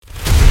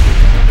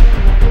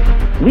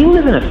We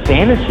live in a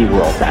fantasy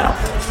world now.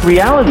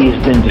 Reality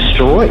has been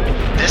destroyed.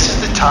 This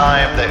is the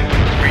time that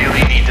you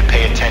really need to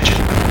pay attention.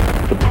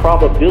 The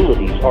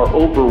probabilities are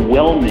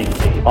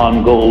overwhelmingly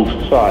on gold's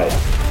side.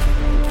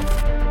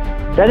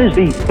 That is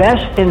the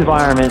best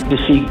environment to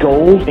see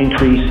gold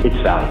increase its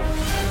value.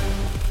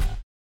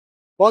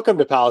 Welcome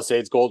to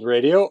Palisades Gold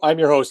Radio. I'm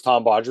your host,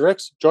 Tom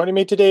Bodgericks. Joining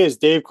me today is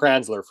Dave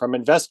Kranzler from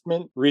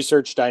Investment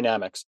Research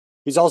Dynamics.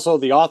 He's also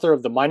the author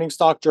of the Mining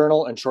Stock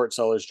Journal and Short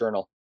Sellers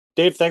Journal.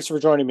 Dave, thanks for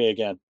joining me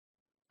again.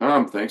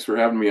 Tom, thanks for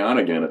having me on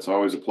again. It's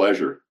always a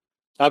pleasure.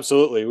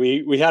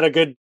 Absolutely. We had a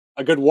good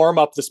warm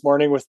up this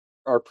morning with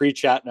our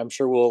pre-chat, and I'm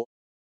sure we'll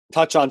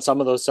touch on some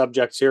of those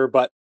subjects here.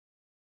 But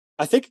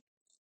I think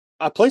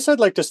a place I'd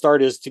like to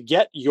start is to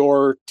get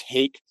your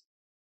take,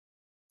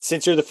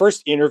 since you're the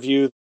first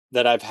interview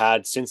that I've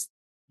had since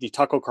the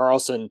Tucker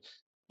Carlson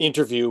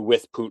interview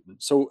with Putin.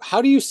 So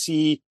how do you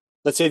see,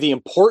 let's say, the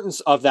importance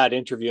of that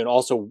interview and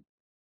also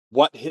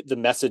what the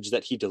message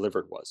that he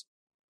delivered was?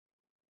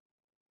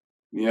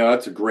 Yeah,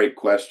 that's a great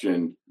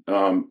question.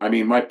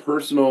 My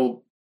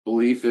personal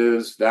belief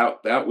is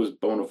that was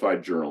bona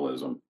fide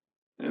journalism.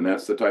 And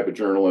that's the type of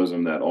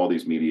journalism that all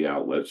these media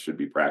outlets should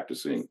be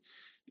practicing.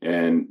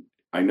 And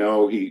I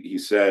know he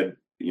said,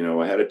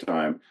 ahead of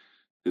time,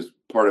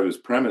 part of his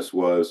premise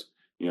was,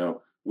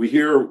 we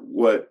hear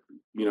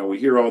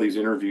all these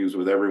interviews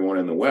with everyone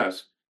in the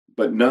West,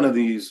 but none of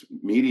these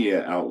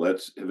media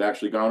outlets have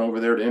actually gone over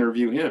there to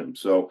interview him.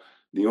 So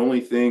the only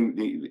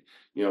thing,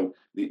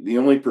 the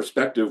only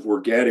perspective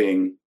we're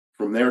getting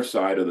from their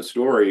side of the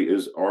story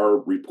is our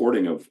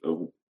reporting of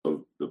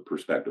the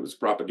perspective. It's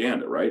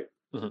propaganda, right?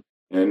 Mm-hmm.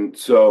 And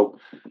so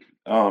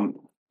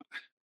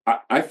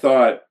I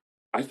thought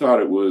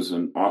it was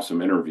an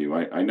awesome interview.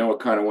 I know it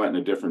kind of went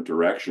in a different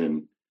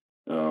direction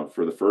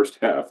for the first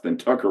half than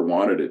Tucker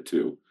wanted it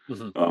to.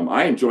 Mm-hmm.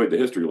 I enjoyed the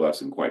history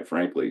lesson, quite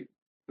frankly,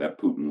 that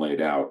Putin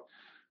laid out.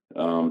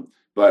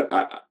 But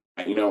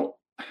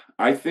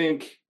I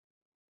think,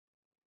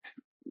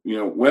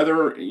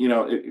 whether,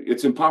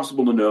 it's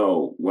impossible to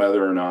know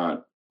whether or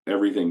not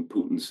everything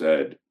Putin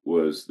said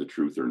was the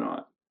truth or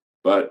not.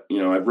 But,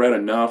 I've read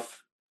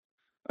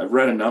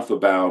enough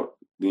about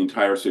the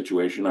entire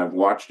situation. I've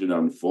watched it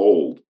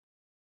unfold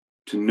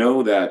to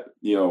know that,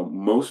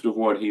 most of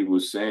what he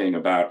was saying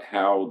about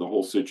how the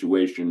whole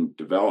situation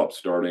developed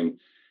starting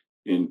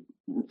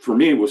for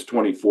me, it was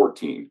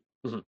 2014.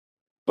 Mm-hmm.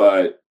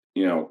 But,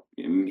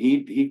 and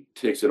he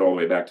takes it all the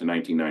way back to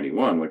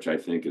 1991, which I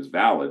think is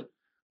valid.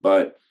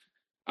 But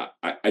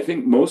I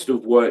think most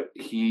of what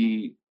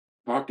he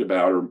talked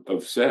about or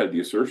have said,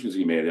 the assertions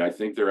he made, I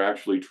think they're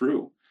actually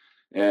true.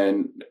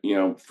 And,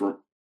 for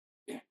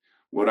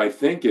what I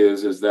think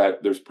is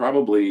that there's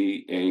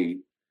probably a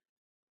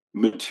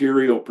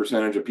material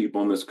percentage of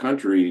people in this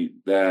country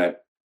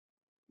that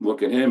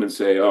look at him and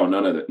say, oh,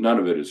 none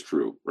of it is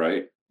true.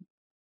 Right.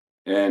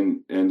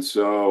 And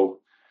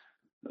so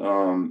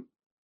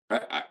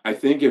I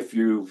think if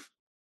you've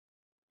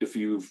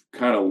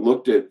kind of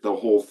looked at the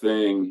whole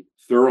thing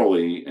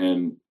thoroughly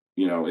and,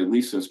 at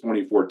least since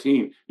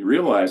 2014, you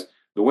realize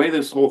the way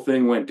this whole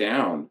thing went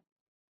down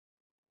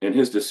and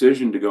his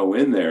decision to go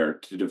in there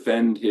to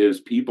defend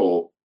his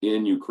people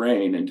in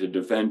Ukraine and to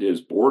defend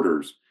his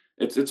borders,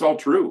 it's all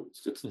true.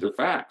 It's the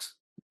facts.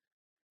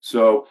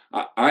 So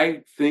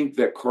I think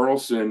that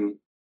Carlson,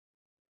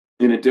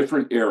 in a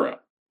different era,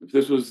 if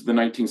this was the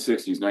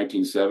 1960s,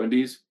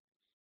 1970s,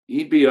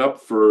 he'd be up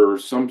for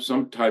some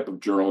type of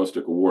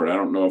journalistic award. I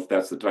don't know if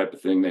that's the type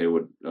of thing they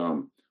would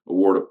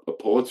award a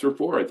Pulitzer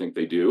for. I think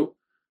they do.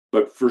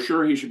 But for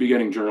sure, he should be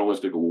getting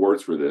journalistic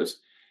awards for this.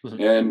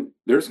 Mm-hmm. And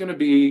there's going to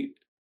be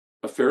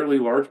a fairly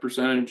large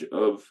percentage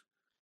of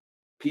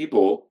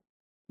people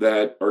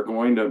that are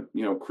going to,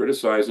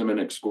 criticize him and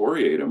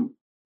excoriate him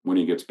when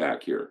he gets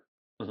back here.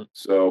 Mm-hmm.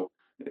 So,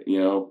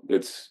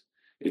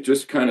 it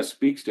just kind of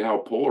speaks to how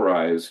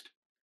polarized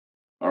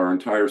our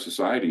entire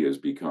society has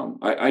become.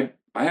 I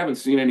haven't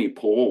seen any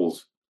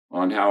polls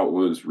on how it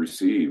was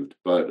received,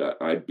 but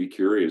I'd be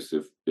curious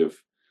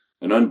if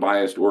an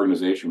unbiased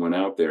organization went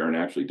out there and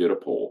actually did a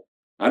poll.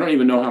 I don't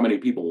even know how many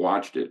people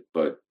watched it,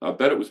 but I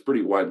bet it was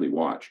pretty widely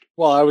watched.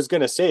 Well, I was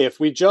going to say, if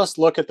we just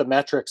look at the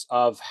metrics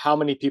of how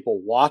many people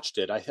watched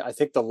it, I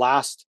think the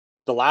last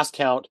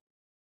count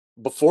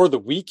before the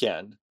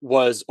weekend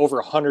was over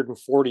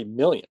 140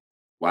 million.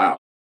 Wow.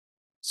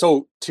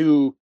 So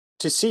to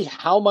see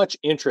how much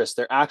interest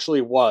there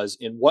actually was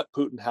in what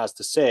Putin has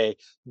to say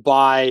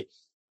by,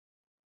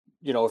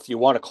 if you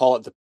want to call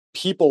it the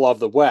people of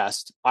the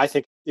West, I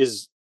think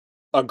is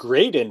a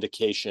great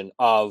indication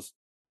of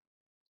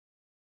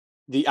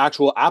the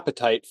actual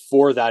appetite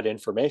for that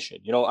information.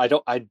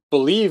 I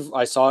believe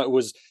I saw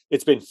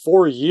it's been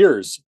 4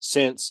 years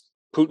since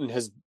Putin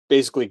has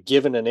basically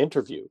given an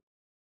interview.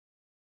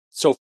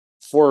 So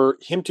for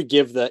him to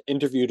give the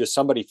interview to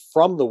somebody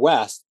from the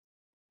West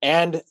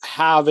and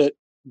have it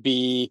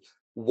be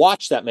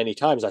watched that many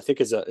times, I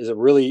think is a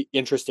really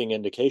interesting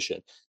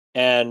indication.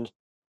 And,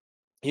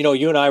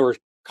 you and I were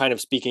kind of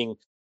speaking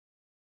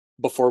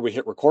before we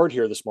hit record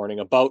here this morning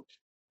about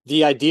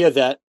the idea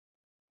that,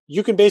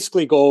 you can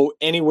basically go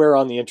anywhere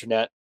on the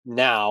internet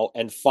now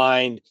and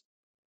find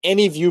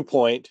any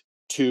viewpoint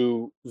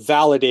to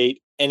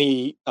validate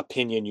any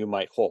opinion you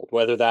might hold,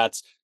 whether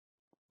that's,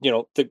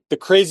 the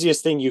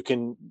craziest thing you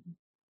can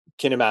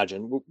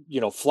imagine,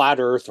 flat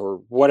earth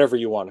or whatever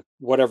you want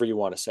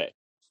to say.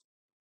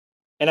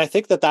 And I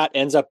think that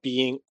ends up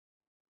being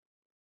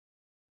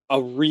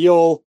a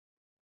real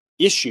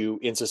issue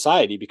in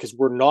society, because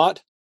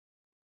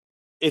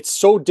it's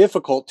so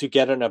difficult to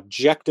get an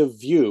objective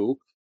view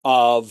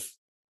of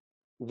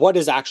what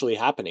is actually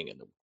happening in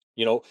them.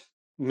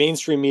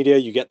 Mainstream media,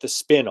 you get the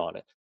spin on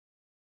it.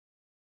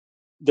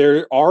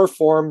 There are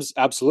forms,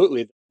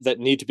 absolutely, that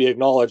need to be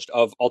acknowledged,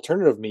 of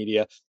alternative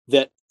media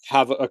that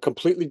have a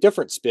completely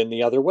different spin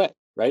the other way,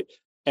 right?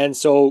 And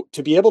so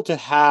to be able to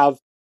have,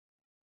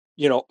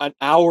 an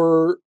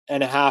hour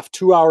and a half,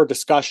 2 hour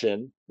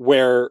discussion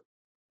where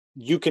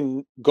you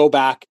can go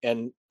back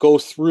and go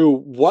through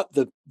what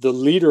the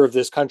leader of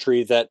this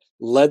country that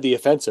led the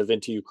offensive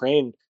into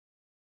Ukraine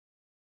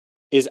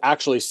is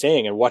actually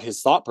saying and what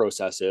his thought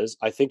process is,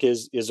 I think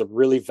is a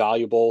really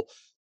valuable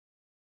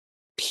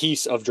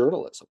piece of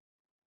journalism.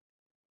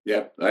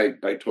 Yeah,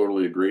 I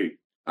totally agree.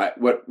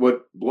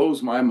 What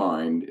blows my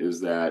mind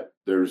is that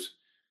there's,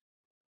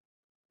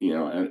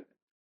 and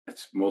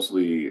it's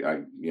mostly,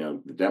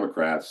 the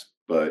Democrats,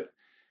 but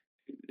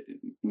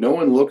no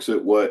one looks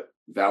at what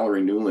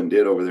Valerie Nuland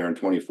did over there in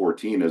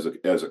 2014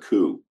 as a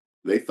coup.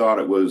 They thought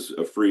it was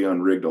a free,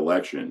 unrigged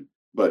election,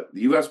 but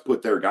the U.S.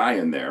 put their guy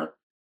in there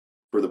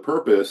for the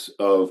purpose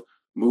of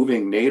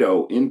moving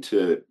NATO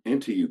into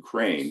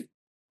Ukraine.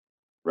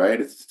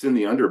 Right, it's in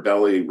the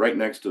underbelly, right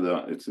next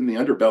to it's in the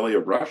underbelly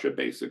of Russia,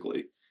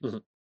 basically. Mm-hmm.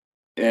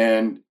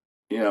 And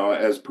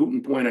as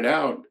Putin pointed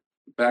out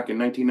back in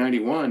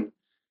 1991,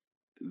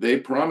 they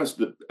promised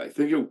that, I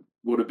think it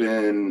would have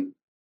been,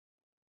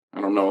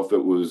 I don't know if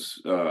it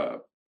was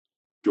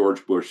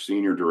George Bush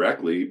Sr.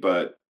 directly,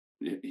 but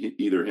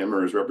either him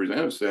or his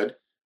representative said,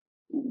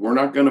 we're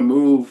not going to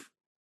move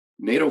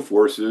NATO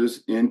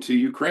forces into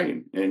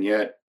Ukraine. And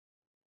yet,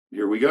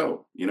 here we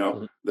go.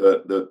 Mm-hmm.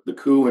 The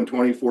coup in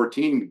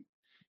 2014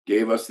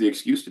 gave us the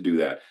excuse to do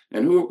that.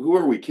 And who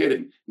are we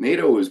kidding?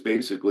 NATO is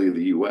basically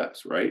the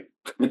U.S., right?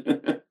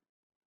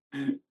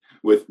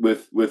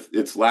 with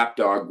its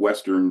lapdog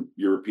Western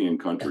European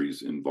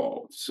countries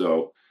involved.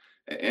 So,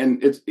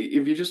 and it's,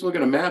 if you just look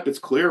at a map, it's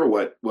clear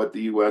what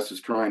the U.S.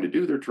 is trying to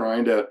do. They're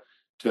trying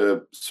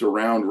to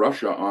surround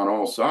Russia on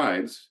all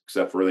sides,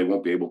 except for they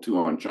won't be able to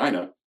on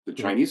China, the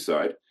Chinese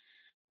side.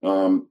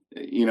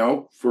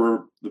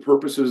 For the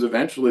purposes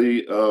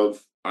eventually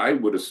of, I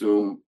would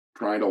assume,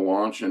 trying to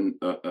launch an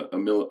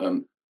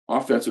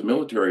offensive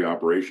military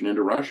operation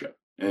into Russia.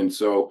 And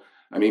so,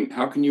 I mean,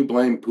 how can you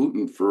blame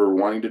Putin for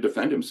wanting to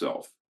defend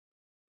himself?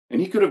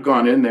 And he could have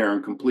gone in there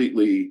and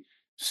completely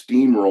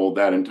steamrolled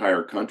that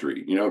entire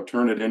country,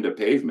 turn it into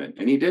pavement.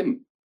 And he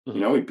didn't.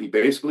 Mm-hmm. He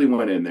basically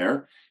went in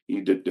there.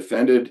 He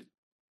defended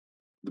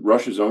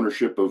Russia's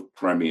ownership of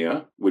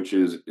Crimea, which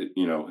is,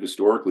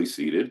 historically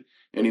ceded.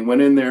 And he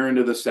went in there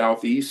into the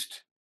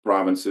southeast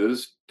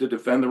provinces to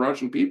defend the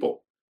Russian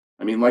people.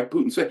 I mean, like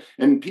Putin said,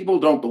 and people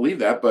don't believe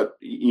that, but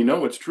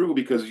it's true,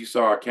 because you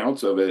saw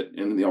accounts of it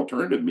in the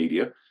alternative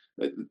media.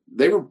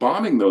 They were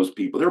bombing those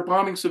people. They were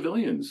bombing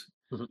civilians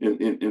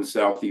in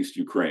southeast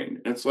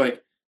Ukraine. And it's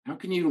like, how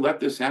can you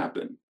let this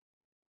happen?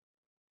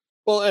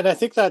 Well, and I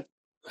think that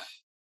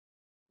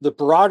the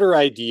broader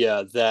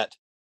idea that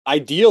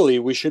ideally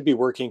we should be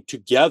working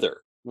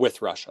together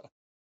with Russia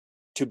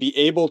to be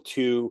able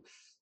to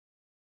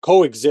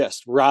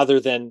coexist rather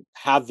than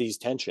have these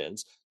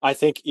tensions, I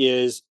think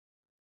is,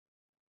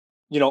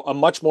 a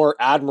much more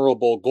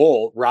admirable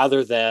goal,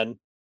 rather than,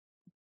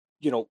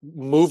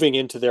 moving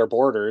into their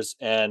borders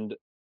and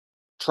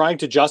trying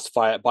to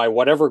justify it by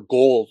whatever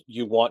goal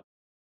you want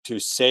to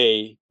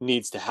say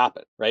needs to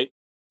happen, right?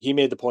 He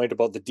made the point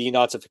about the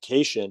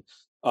denazification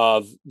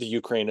of the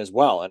Ukraine as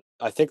well. And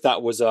I think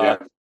that was an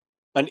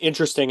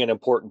interesting and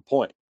important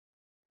point.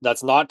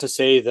 That's not to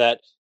say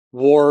that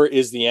war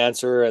is the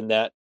answer and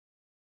that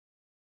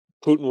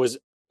Putin was,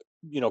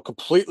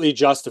 completely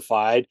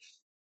justified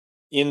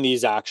in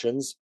these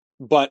actions.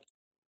 But,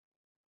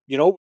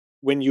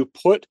 when you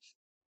put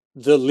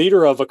the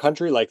leader of a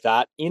country like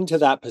that into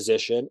that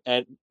position,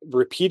 and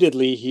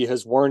repeatedly he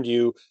has warned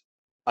you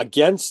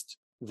against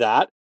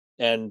that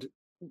and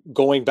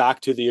going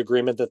back to the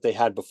agreement that they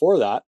had before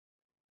that,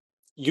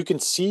 you can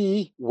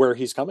see where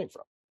he's coming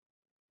from.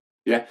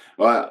 Yeah.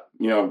 Well,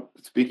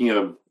 speaking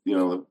of,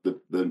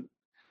 the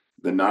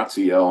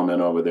Nazi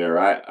element over there,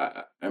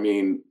 I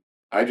mean,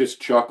 I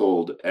just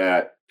chuckled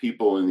at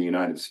people in the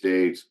United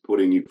States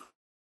putting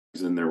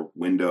Ukrainians in their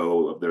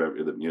window of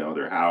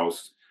their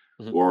house,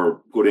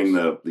 or putting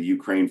the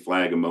Ukraine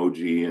flag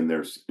emoji in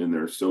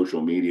their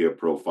social media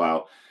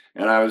profile.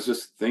 And I was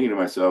just thinking to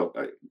myself,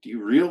 do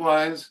you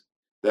realize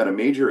that a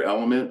major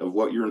element of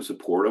what you're in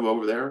support of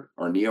over there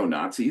are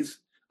neo-Nazis?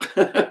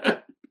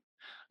 I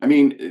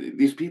mean,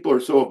 these people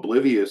are so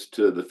oblivious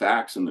to the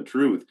facts and the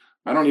truth.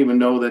 I don't even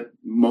know that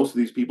most of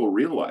these people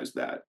realize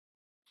that.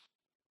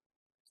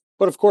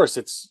 But of course,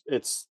 it's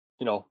it's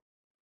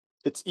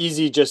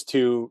easy just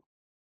to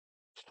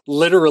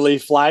literally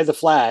fly the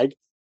flag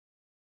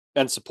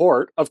and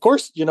support. Of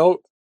course,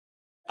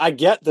 I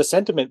get the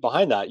sentiment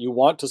behind that. You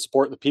want to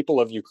support the people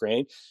of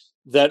Ukraine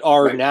that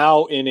are Right.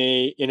 now in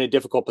a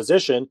difficult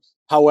position.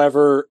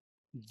 However,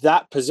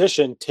 that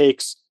position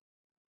takes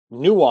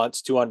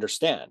nuance to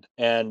understand.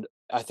 And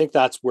I think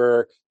that's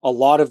where a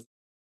lot of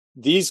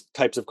these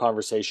types of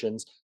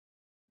conversations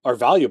are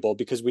valuable,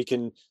 because we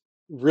can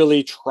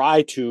really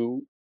try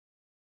to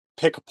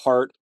pick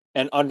apart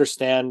and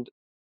understand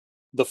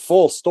the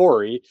full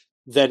story,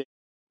 that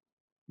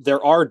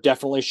there are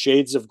definitely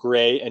shades of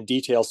gray and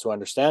details to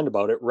understand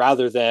about it,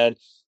 rather than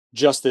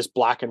just this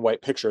black and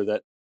white picture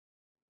that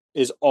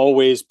is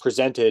always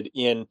presented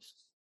in,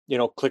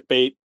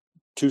 clickbait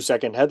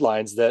 2-second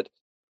headlines that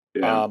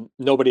Yeah.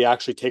 nobody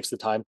actually takes the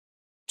time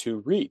to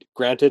read.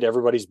 Granted,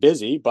 everybody's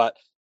busy, but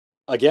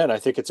again, I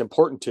think it's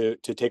important to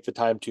take the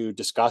time to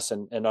discuss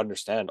and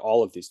understand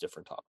all of these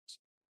different topics.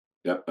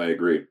 Yeah, I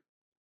agree.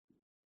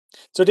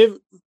 So, Dave,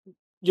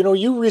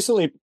 you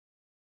recently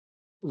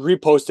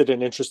reposted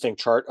an interesting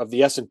chart of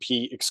the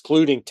S&P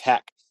excluding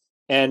tech,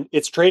 and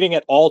it's trading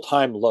at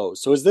all-time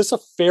lows. So, is this a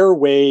fair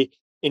way,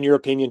 in your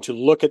opinion, to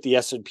look at the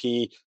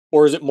S&P,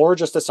 or is it more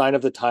just a sign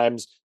of the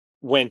times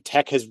when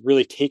tech has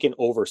really taken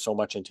over so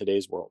much in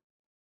today's world?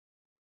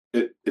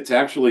 It's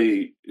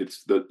actually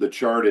the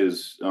chart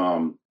is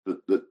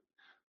the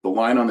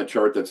line on the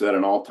chart that's at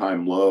an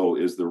all-time low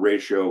is the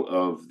ratio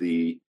of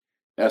the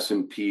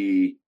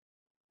S&P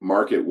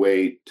market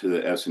weight to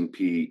the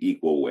S&P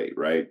equal weight,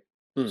 right?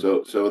 Hmm.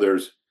 So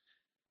there's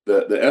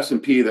the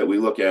S&P that we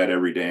look at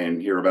every day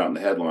and hear about in the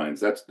headlines.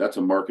 That's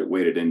a market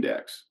weighted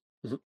index.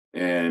 Mhm.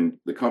 And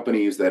the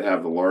companies that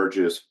have the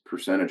largest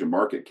percentage of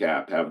market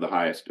cap have the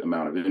highest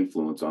amount of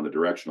influence on the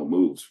directional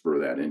moves for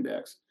that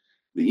index.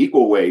 The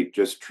equal weight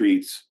just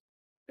treats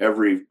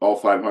all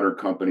 500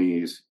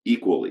 companies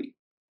equally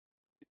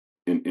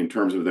in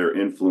terms of their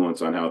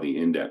influence on how the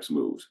index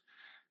moves.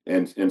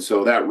 And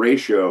so that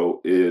ratio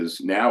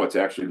is now, it's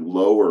actually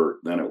lower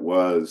than it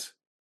was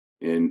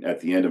at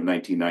the end of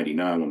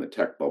 1999 when the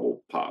tech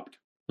bubble popped.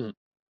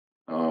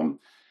 Mhm.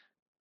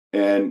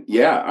 And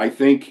yeah, I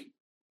think,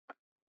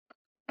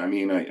 I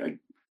mean,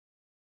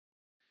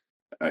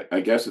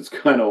 I guess it's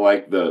kind of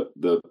like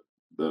the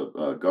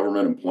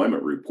government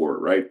employment report,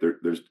 right?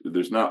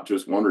 There's not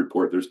just one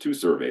report. There's two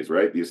surveys,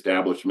 right? The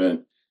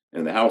establishment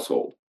and the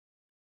household.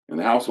 And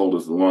the household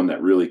is the one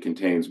that really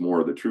contains more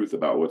of the truth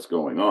about what's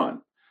going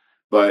on.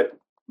 But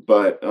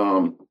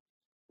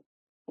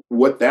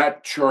what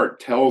that chart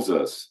tells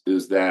us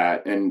is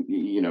that, and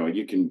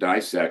you can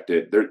dissect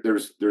it.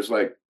 There's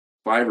like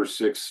 5 or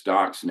 6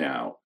 stocks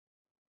now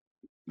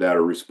that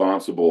are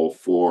responsible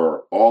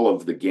for all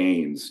of the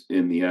gains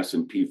in the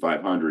S&P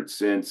 500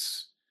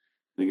 since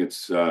I think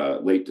it's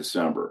late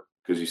December.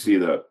 Because you see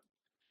the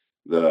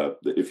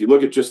if you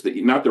look at just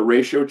not the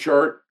ratio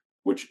chart,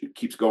 which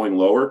keeps going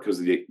lower because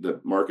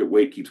the market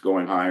weight keeps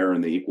going higher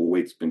and the equal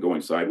weight's been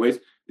going sideways.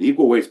 The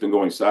equal weight's been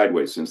going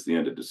sideways since the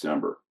end of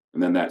December,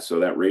 and then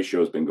that ratio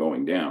has been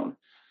going down.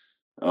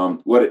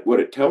 What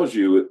it tells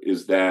you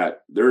is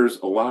that there's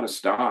a lot of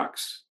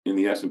stocks in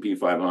the S&P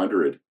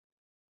 500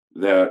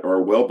 that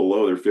are well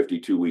below their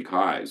 52-week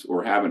highs,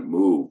 or haven't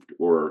moved,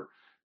 or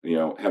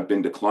have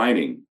been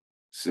declining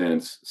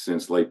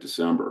since late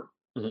December.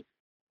 Mhm.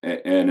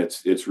 And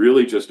it's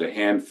really just a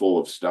handful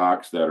of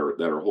stocks that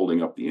are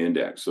holding up the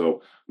index.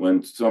 So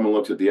when someone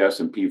looks at the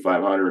S&P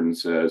 500 and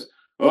says,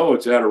 "Oh,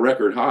 it's at a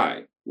record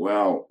high,"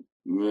 well,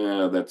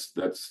 yeah,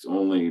 that's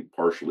only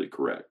partially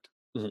correct.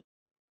 Mhm.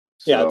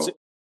 Yeah, So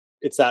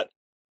it's that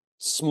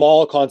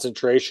small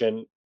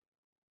concentration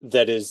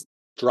that is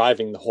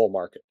driving the whole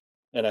market,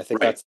 and I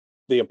think right, that's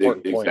the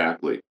important point.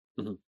 exactly.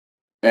 Mhm.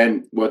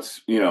 And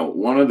what's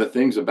one of the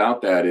things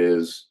about that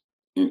is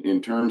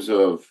in terms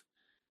of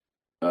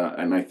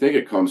and I think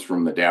it comes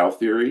from the Dow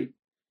theory,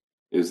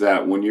 is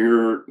that when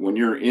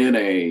you're in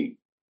a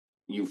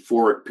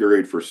euphoric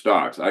period for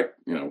stocks,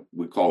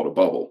 we call it a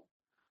bubble.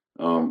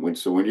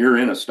 When you're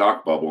in a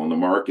stock bubble and the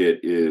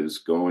market is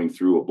going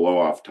through a blow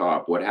off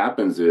top, what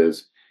happens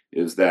is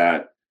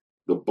that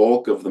the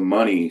bulk of the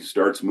money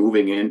starts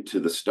moving into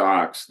the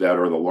stocks that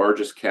are the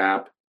largest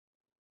cap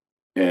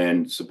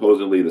and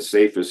supposedly the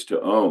safest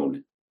to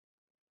own,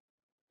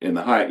 in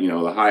the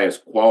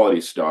highest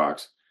quality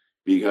stocks,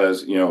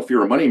 because if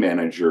you're a money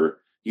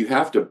manager, you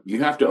have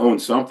to own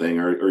something,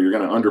 or you're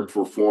going to Mhm.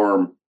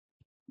 underperform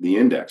the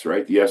index,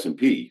 right? The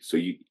S&P. So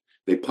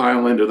they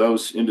pile into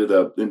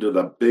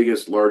the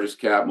biggest, largest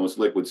cap, most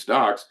liquid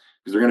stocks,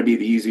 because they're going to be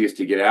the easiest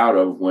to get out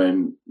of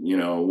when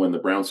the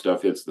brown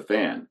stuff hits the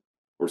fan,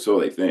 or so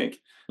they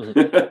think.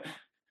 Mhm.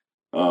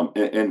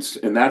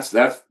 And that's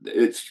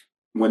it's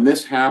when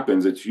this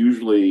happens, it's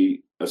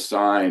usually a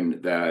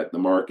sign that the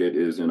market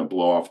is in a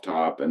blow off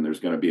top and there's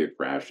going to be a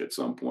crash at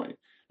some point.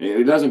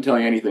 It doesn't tell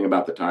you anything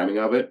about the timing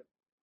of it,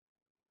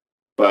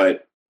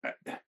 but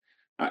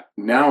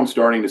now I'm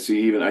starting to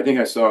see, even I think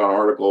I saw an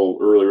article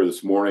earlier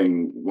this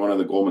morning. One of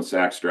the Goldman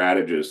Sachs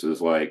strategists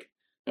is like,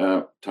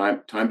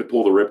 time to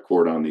pull the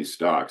ripcord on these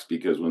stocks,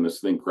 because when this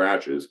thing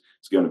crashes,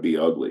 it's going to be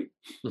ugly.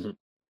 Mhm.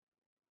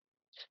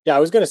 Yeah, I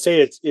was going to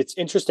say it's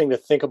interesting to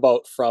think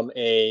about from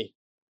an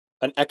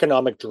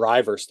economic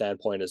driver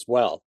standpoint as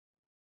well.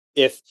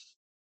 If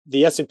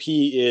the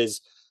S&P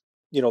is,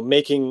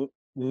 making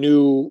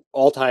new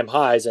all-time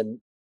highs, and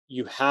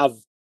you have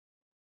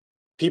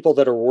people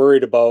that are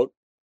worried about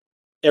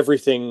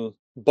everything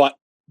but,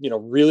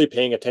 really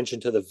paying attention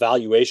to the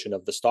valuation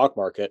of the stock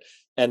market,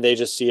 and they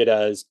just see it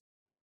as,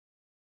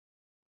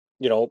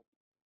 you know,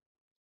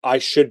 I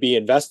should be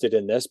invested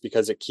in this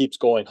because it keeps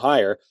going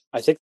higher.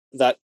 I think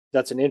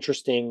that's an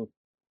interesting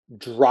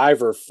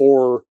driver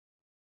for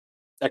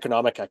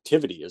economic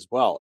activity as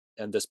well,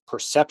 and this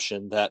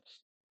perception that,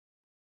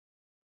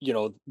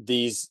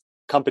 these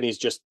companies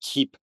just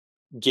keep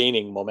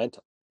gaining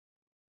momentum.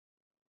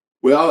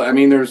 Well, I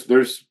mean, there's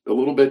a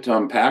little bit to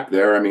unpack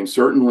there. I mean,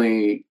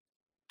 certainly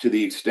to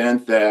the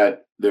extent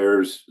that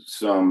there's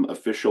some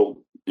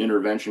official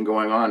intervention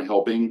going on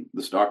helping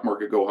the stock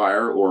market go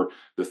higher, or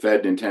the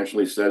Fed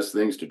intentionally says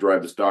things to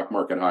drive the stock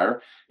market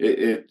higher,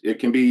 it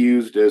can be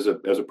used as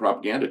a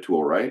propaganda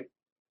tool, right?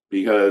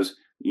 Because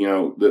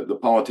the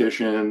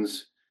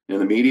politicians and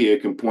the media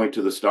can point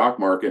to the stock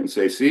market and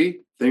say,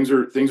 see, things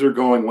are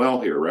going well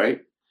here,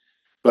 right?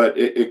 But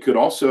it could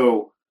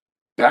also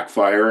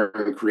backfire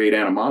and create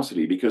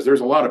animosity, because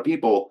there's a lot of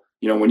people,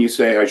 when you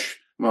say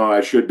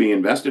I should be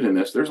invested in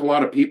this, there's a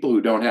lot of people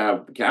who don't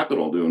have the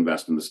capital to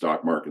invest in the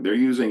stock market. They're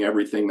using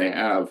everything they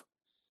have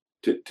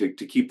to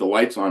keep the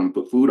lights on and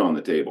put food on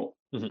the table.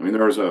 Mhm. I mean,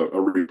 there was a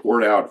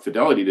report out.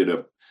 Fidelity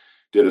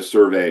did a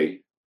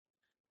survey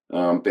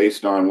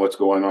based on what's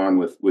going on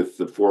with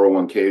the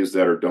 401ks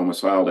that are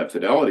domiciled at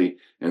Fidelity,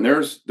 and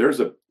there's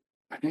a,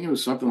 I think it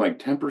was something like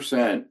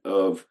 10%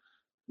 of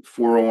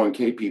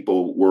 401k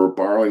people were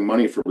borrowing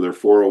money for their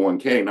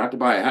 401k, not to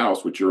buy a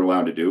house, which you're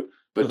allowed to do,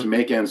 but to Mhm.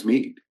 make ends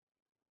meet.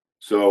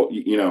 So,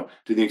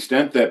 to the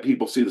extent that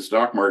people see the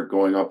stock market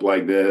going up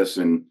like this,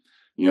 and,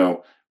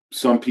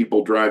 some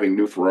people driving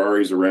new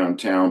Ferraris around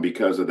town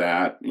because of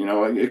that,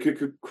 it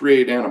could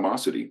create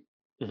animosity.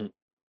 Mhm.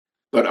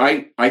 But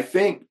I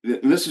think,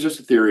 and this is just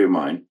a theory of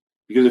mine,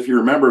 because if you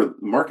remember, the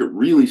market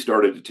really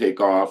started to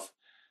take off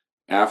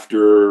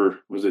after,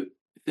 I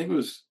think it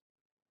was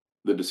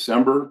the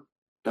December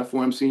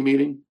FOMC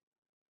meeting.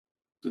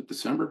 Was it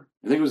December?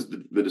 I think it was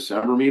the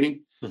December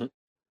meeting. Mhm.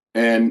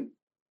 And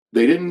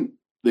they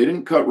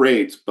didn't cut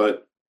rates,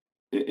 but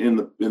in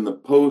the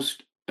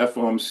post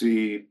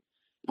FOMC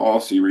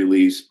policy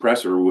release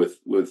presser with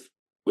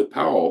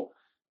Powell,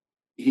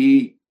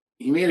 he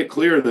made it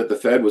clear that the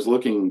Fed was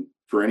looking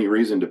for any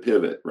reason to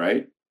pivot,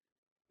 right?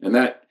 And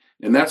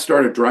that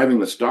started driving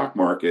the stock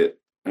market,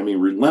 I mean,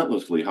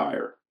 relentlessly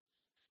higher.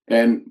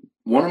 And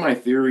one of my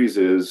theories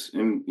is,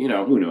 and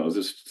who knows,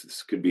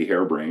 this could be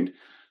harebrained,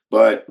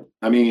 but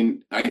I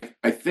mean,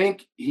 I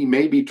think he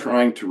may be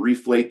trying to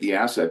reflate the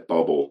asset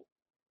bubble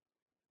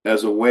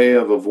as a way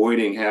of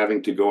avoiding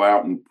having to go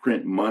out and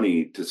print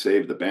money to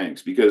save the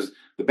banks, because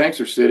the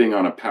banks are sitting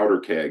on a powder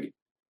keg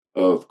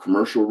of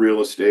commercial real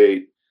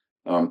estate,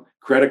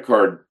 credit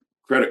card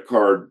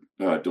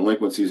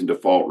delinquencies and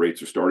default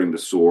rates are starting to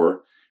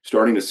soar.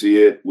 Starting to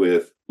see it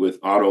with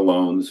auto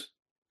loans,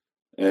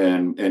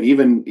 and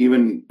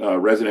even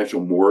residential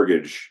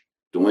mortgage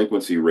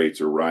delinquency rates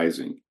are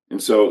rising.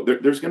 And so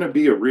there's going to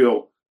be a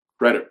real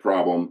credit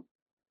problem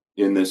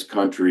in this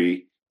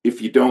country if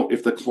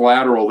the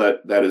collateral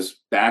that is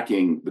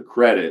backing the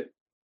credit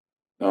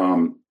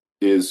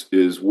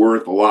is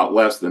worth a lot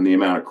less than the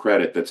amount of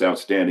credit that's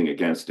outstanding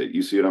against it.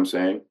 You see what I'm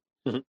saying?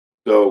 Mhm.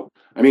 So,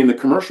 I mean, the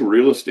commercial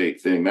real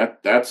estate thing,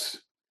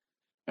 that's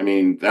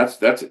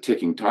a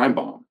ticking time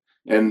bomb.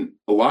 And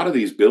a lot of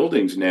these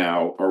buildings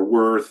now are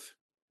worth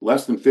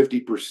less than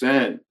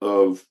 50%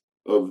 of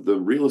the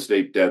real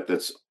estate debt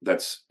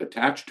that's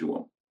attached to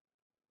them.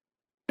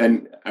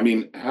 And I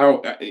mean,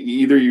 how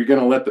either you're going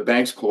to let the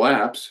banks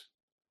collapse,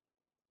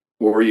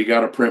 or you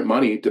got to print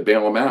money to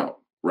bail them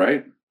out,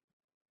 right?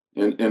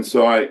 And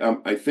so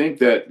I think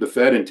that the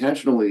Fed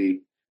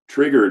intentionally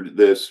triggered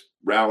this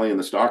rally in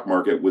the stock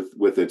market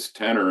with its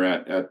tenor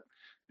at that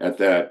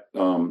that,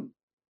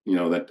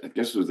 I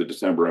guess it was the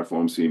December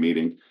FOMC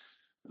meeting,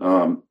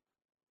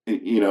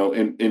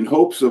 in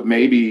hopes of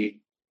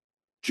maybe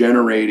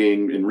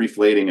generating and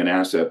reflating an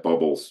asset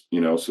bubbles,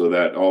 so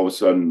that all of a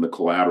sudden the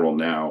collateral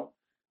now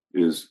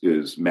is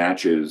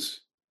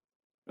matches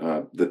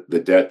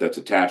the debt that's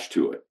attached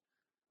to it.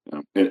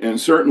 And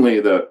certainly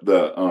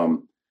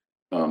the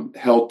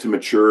held to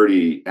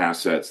maturity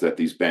assets that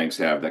these banks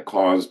have that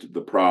caused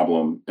the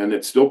problem, and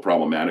it's still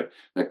problematic,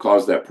 that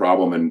caused that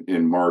problem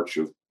in March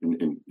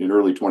in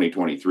early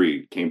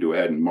 2023, came to a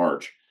head in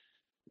March.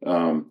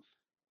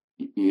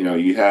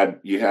 You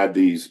had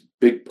these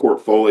big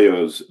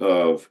portfolios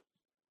of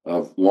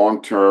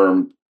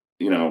long-term,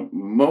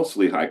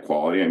 mostly high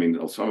quality. I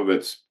mean, some of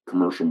it's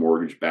commercial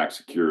mortgage-backed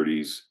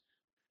securities,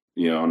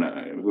 and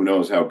who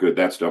knows how good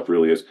that stuff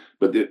really is.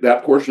 But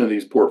that portion of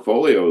these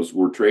portfolios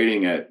were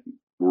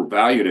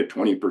valued at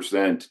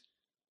 20%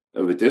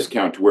 of a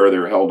discount to where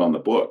they're held on the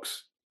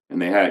books.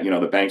 and they had,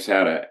 the banks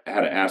had an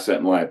asset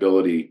and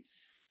liability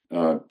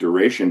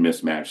duration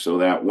mismatch, so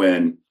that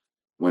when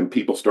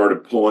people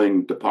started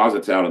pulling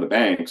deposits out of the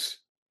banks,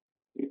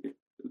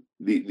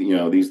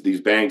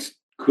 these banks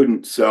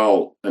couldn't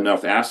sell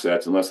enough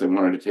assets unless they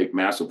wanted to take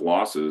massive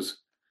losses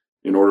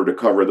in order to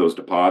cover those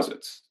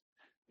deposits.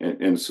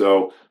 And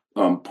so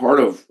part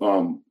of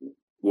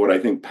what I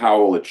think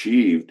Powell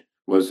achieved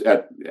was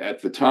at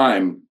the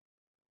time,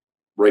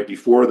 right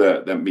before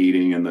that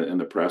meeting and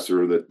the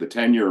presser, that the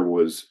 10-year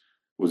was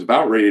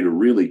about ready to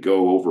really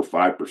go over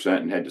 5%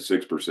 and head to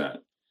 6%.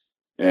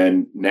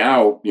 And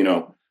now,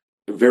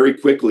 very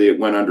quickly it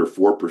went under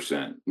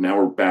 4%. Now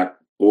we're back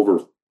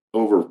over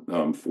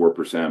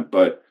 4%.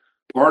 But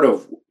part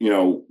of,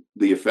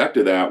 the effect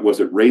of that was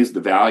it raised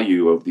the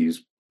value of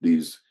these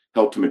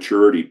held to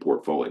maturity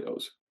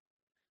portfolios.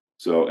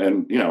 So,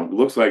 and, it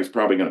looks like it's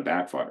probably going to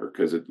backfire,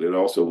 because it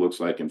also looks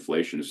like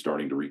inflation is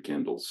starting to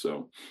rekindle.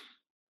 So,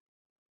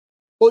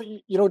 well,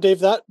 Dave,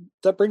 that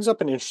brings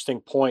up an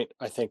interesting point,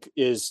 I think,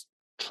 is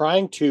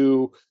trying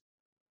to,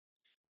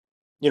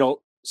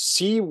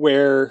 see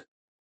what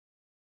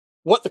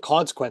the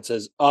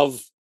consequences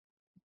of,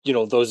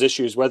 those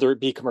issues, whether it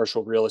be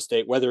commercial real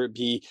estate, whether it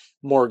be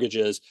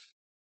mortgages.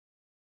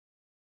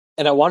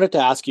 And I wanted to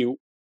ask you,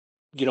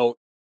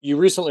 you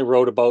recently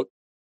wrote about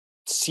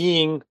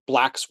seeing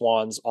black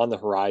swans on the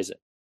horizon.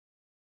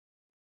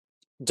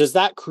 Does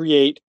that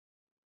create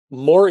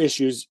more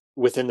issues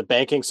within the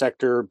banking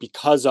sector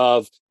because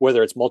of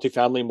whether it's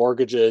multifamily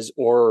mortgages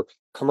or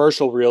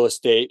commercial real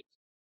estate?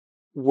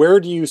 Where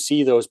do you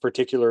see those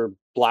particular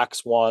black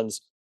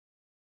swans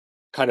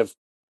kind of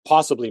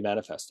possibly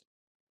manifesting?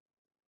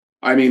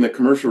 I mean, the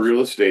commercial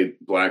real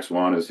estate black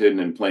swan is hidden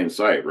in plain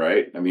sight,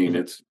 right? I mean,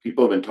 it's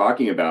people have been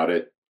talking about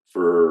it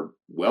for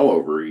well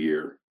over a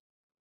year.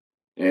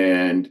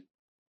 And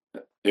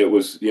it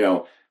was,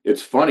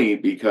 it's funny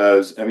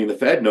because, I mean, the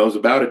Fed knows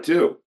about it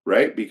too,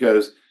 right?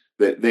 Because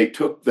they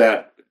took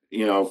that,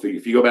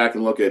 if you go back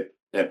and look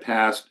at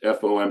past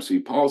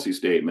FOMC policy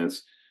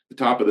statements, the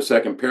top of the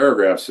second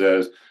paragraph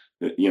says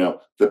that,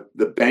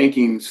 the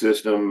banking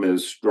system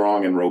is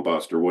strong and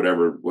robust, or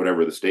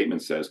whatever the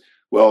statement says.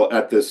 Well,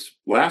 at this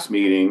last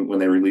meeting, when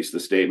they released the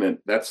statement,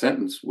 that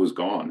sentence was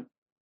gone,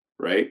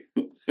 right?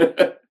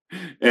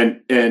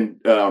 and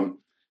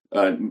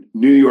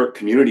New York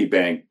Community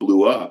Bank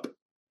blew up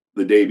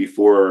the day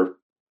before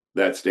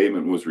that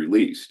statement was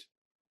released.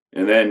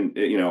 And then,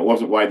 it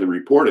wasn't widely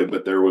reported,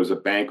 but there was a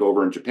bank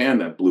over in Japan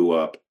that blew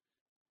up,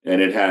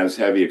 and it has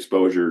heavy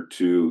exposure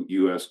to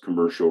U.S.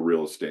 commercial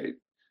real estate.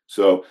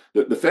 So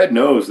the Fed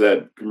knows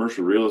that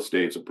commercial real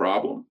estate's a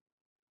problem.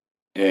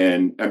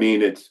 And I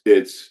mean,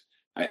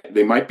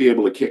 they might be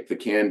able to kick the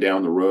can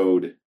down the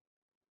road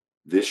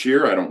this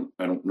year. I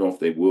don't know if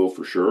they will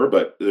for sure,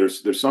 but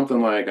there's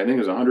something like, I think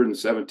there's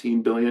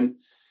 117 billion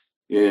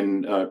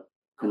in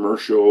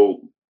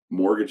commercial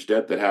mortgage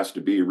debt that has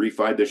to be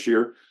refied this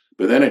year.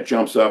 But then it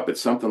jumps up.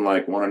 It's something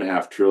like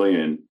 1.5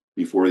 trillion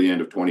before the end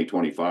of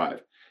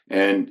 2025.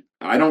 And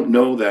I don't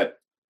know that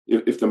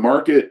if the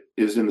market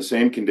is in the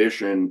same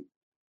condition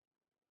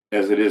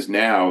as it is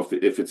now,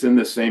 if it's in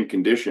the same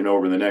condition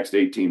over the next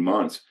 18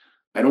 months,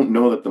 I don't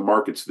know that the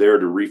market's there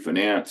to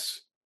refinance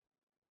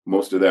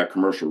most of that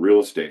commercial real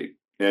estate.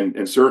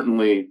 And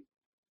certainly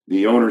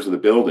the owners of the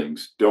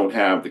buildings don't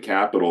have the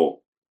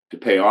capital to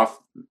pay off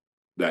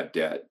that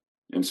debt.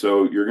 And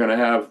so you're going to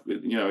have,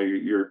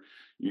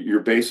 you're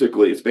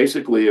basically, it's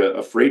basically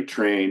a freight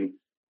train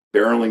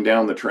barreling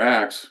down the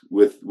tracks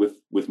with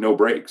no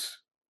brakes.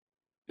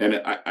 And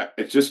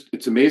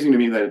it's amazing to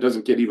me that it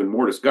doesn't get even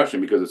more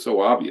discussion, because it's so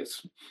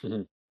obvious.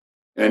 Mm-hmm.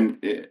 And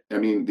I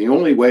mean, the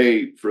only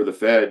way for the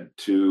Fed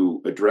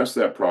to address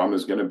that problem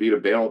is going to be to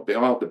bail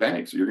out the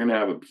banks. You're going to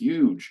have a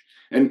huge,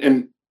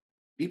 and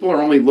people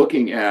are only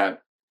looking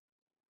at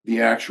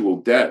the actual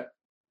debt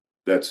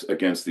that's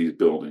against these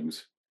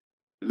buildings.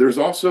 There's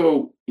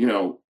also,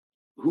 who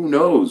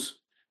knows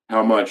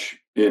how much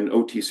in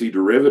OTC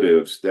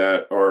derivatives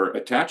that are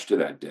attached to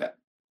that debt.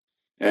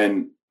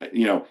 And,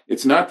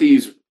 it's not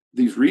these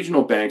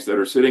regional banks that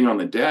are sitting on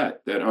the debt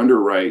that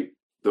underwrite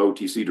the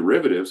OTC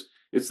derivatives.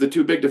 It's the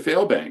too big to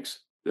fail banks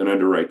that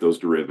underwrite those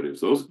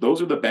derivatives.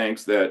 Those are the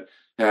banks that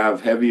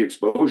have heavy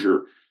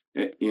exposure,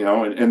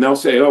 and they'll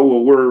say, oh,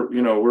 well,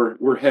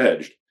 we're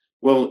hedged.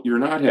 Well, you're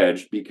not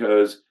hedged,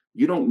 because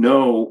you don't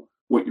know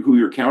who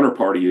your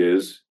counterparty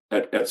is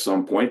at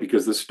some point,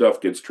 because this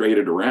stuff gets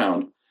traded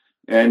around,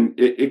 and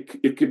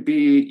it could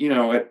be, you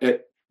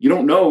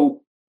don't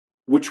know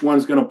which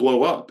one's going to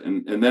blow up,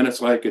 and then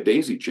it's like a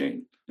daisy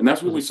chain, and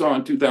that's what we saw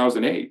in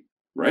 2008,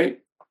 right?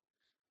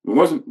 It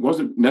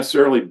wasn't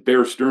necessarily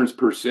Bear Stearns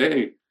per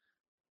se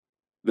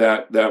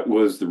that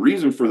was the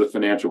reason for the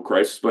financial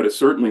crisis, but it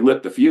certainly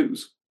lit the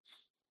fuse.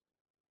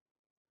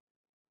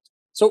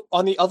 So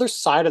on the other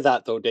side of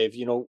that, though, Dave,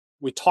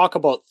 we talk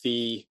about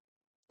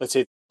let's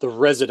say the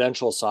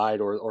residential side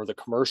or the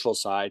commercial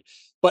side,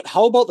 but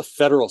how about the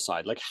federal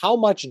side? Like, how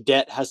much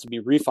debt has to be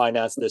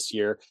refinanced this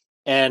year?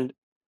 And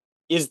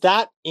is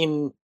that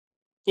in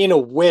a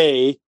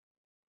way,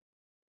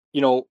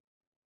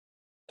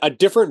 a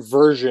different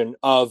version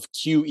of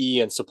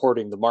QE and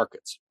supporting the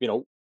markets.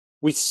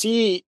 We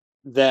see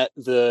that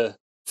the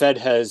Fed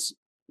has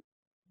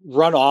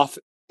run off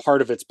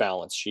part of its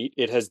balance sheet.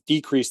 It has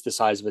decreased the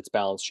size of its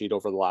balance sheet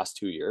over the last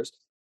 2 years.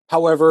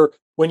 However,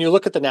 when you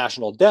look at the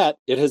national debt,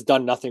 it has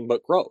done nothing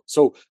but grow.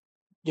 So,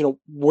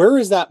 where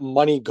is that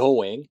money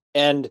going?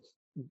 And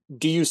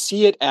do you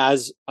see it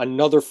as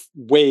another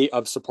way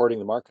of supporting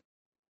the market?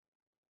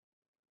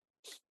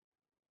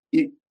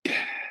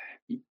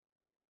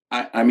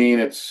 I mean,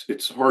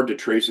 it's hard to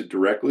trace it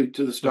directly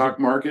to the stock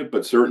market,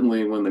 but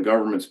certainly when the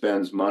government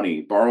spends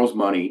money, borrows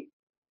money,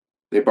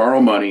 they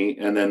borrow money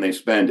and then they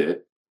spend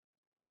it.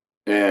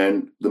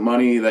 And the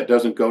money that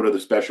doesn't go to the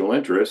special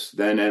interests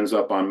then ends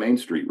up on Main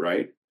Street,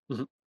 right?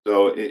 Mm-hmm.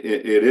 So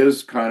it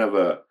is kind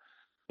of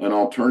an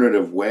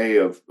alternative way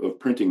of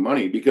printing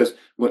money, because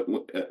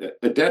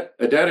a debt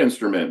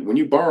instrument, when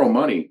you borrow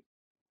money,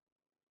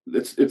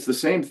 it's the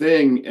same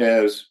thing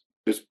as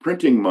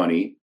printing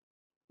money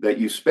that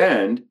you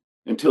spend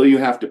until you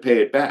have to pay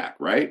it back,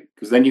 right?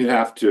 Because then you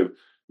have to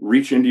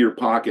reach into your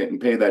pocket and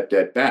pay that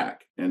debt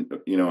back, and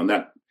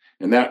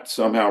that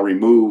somehow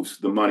removes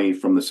the money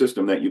from the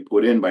system that you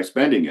put in by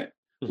spending it.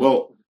 Mm-hmm.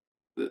 Well,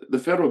 the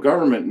federal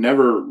government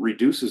never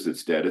reduces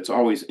its debt; it's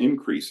always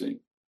increasing.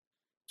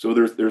 So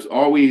there's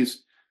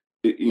always,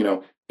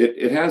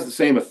 it has the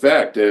same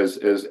effect as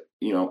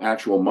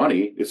actual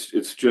money.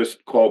 It's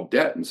just called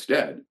debt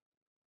instead.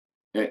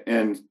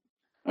 And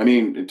I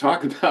mean,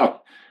 talk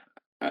about.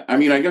 I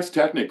mean, I guess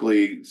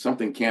technically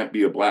something can't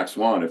be a black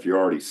swan if you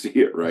already see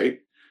it, right?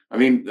 I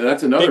mean,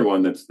 that's another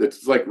one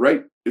that's like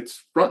right.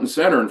 It's front and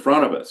center in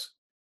front of us.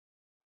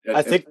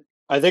 I think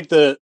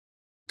the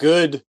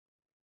good,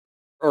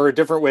 or a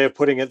different way of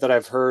putting it that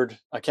I've heard,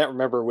 I can't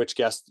remember which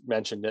guest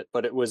mentioned it,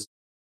 but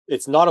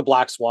it's not a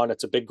black swan,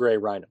 it's a big gray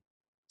rhino.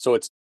 So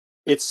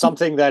it's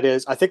something that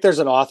is, I think there's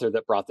an author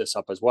that brought this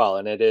up as well,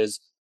 and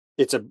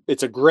it's a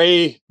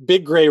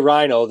big gray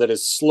rhino that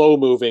is slow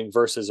moving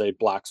versus a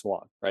black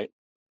swan, right?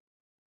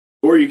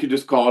 Or you could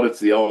just call it's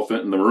the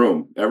elephant in the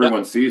room.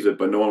 Everyone sees it,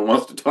 but no one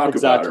wants to talk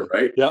about it,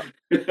 right? Yeah.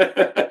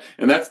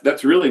 And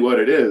that's really what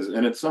it is.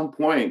 And at some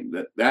point,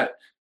 that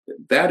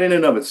in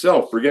and of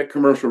itself, forget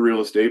commercial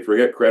real estate,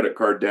 forget credit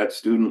card debt,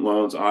 student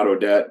loans, auto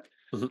debt,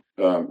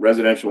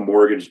 residential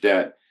mortgage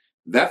debt,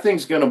 that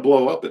thing's going to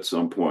blow up at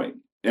some point.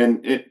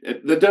 And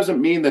that doesn't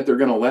mean that they're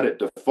going to let it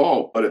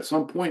default, but at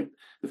some point,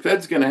 the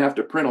Fed's going to have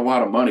to print a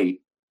lot of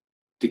money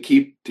to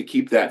keep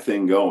that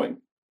thing going.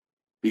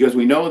 Because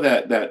we know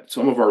that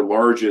some of our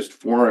largest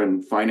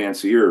foreign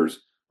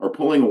financiers are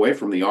pulling away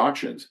from the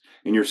auctions.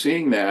 And you're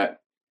seeing that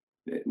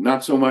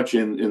not so much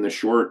in the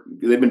short.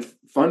 They've been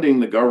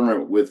funding the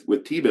government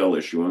with T-bill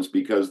issuance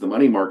because the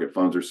money market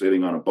funds are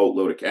sitting on a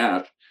boatload of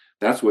cash.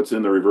 That's what's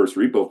in the reverse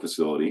repo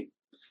facility.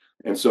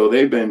 And so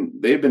they've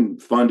been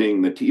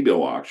funding the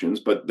T-bill auctions,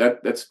 but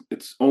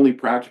it's only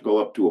practical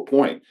up to a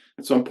point.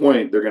 At some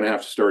point, they're going to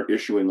have to start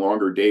issuing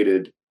longer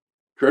dated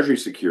Treasury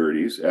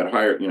securities at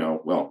higher,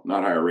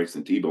 not higher rates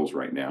than T-bills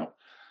right now.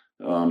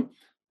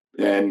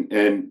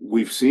 And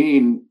we've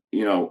seen,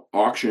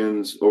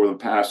 auctions over the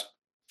past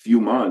few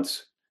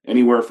months,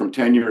 anywhere from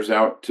 10 years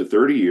out to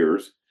 30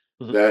 years,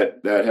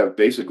 that have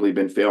basically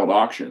been failed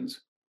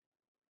auctions.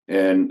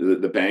 And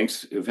the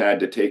banks have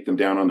had to take them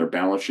down on their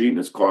balance sheet, and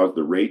it's caused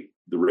the rate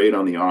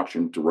on the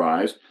auction to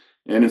rise.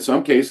 And in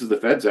some cases, the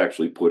Fed's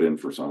actually put in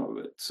for some of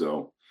it.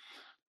 So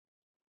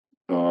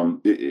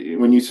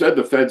when you said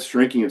the Fed's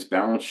shrinking its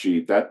balance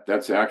sheet,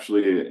 that's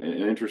actually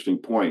an interesting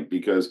point,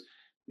 because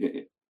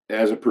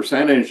as a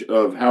percentage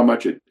of how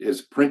much it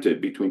has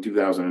printed between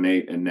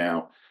 2008 and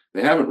now,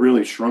 they haven't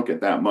really shrunk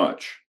it that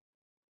much.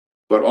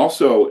 But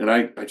also, and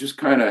I just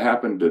kind of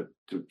happened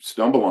to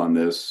stumble on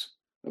this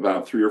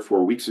about 3 or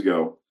 4 weeks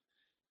ago.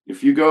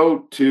 If you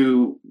go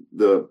to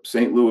the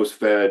St. Louis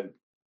Fed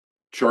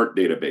chart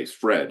database,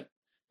 FRED,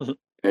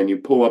 and you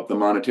pull up the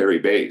monetary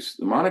base,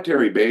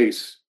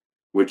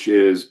 which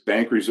is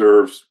bank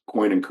reserves,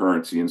 coin and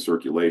currency in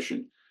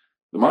circulation,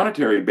 the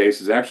monetary base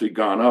has actually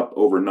gone up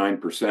over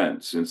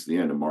 9% since the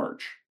end of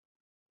March.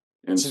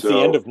 And since the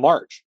end of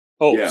March?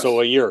 Oh, yes. So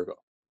a year ago.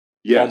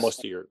 Yes.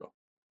 Almost a year ago.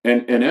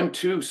 And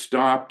M2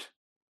 stopped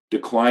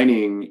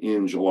declining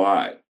in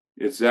July.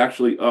 It's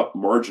actually up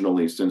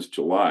marginally since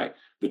July.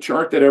 The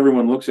chart that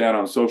everyone looks at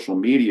on social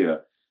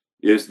media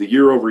is the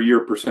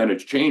year-over-year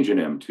percentage change in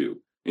M2.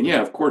 And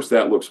yeah, of course,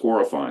 that looks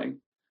horrifying.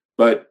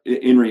 But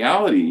in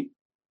reality,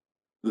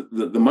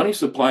 the money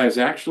supply has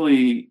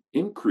actually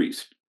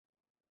increased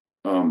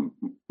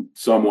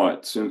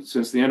somewhat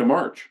since the end of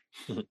March.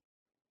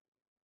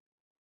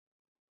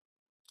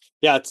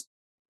 Yeah,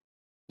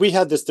 we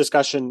had this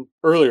discussion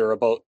earlier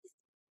about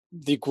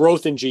the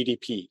growth in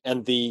GDP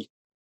and the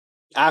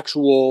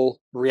actual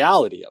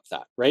reality of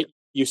that, right?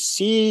 You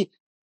see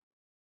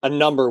a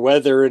number,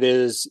 whether it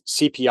is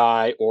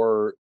CPI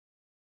or,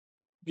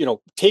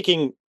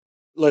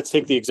 let's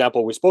take the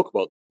example we spoke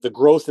about, the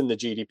growth in the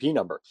GDP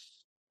number.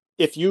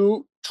 If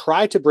you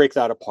try to break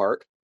that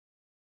apart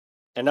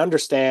and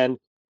understand,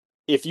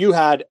 if you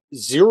had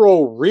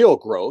zero real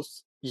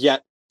growth,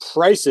 yet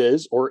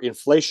prices or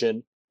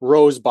inflation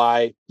rose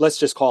by, let's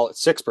just call it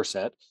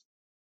 6%,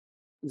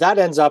 that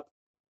ends up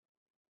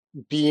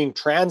being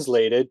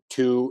translated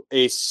to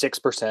a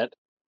 6%,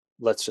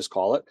 let's just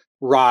call it,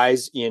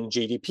 rise in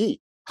GDP.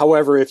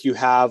 However, if you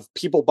have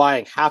people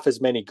buying half as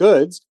many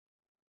goods,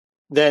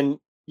 then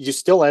you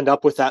still end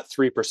up with that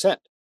 3%.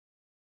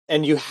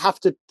 And you have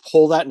to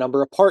pull that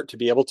number apart to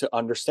be able to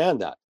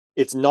understand that.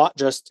 It's not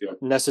just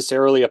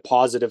necessarily a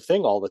positive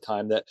thing all the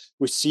time that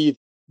we see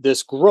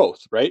this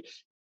growth, right?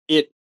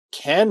 It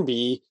can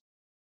be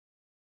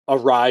a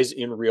rise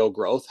in real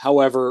growth.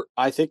 However,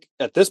 I think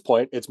at this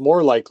point, it's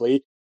more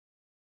likely,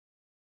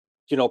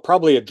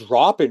 probably a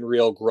drop in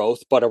real growth,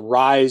 but a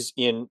rise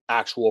in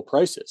actual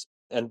prices.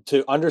 And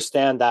to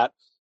understand that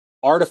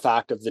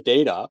artifact of the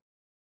data,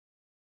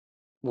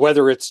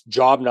 whether it's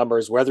job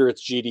numbers, whether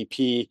it's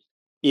GDP,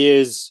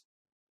 is,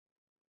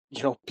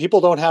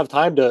 people don't have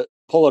time to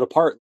pull it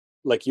apart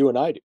like you and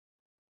I do.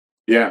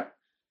 Yeah,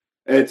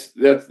 that's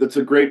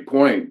a great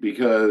point,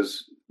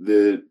 because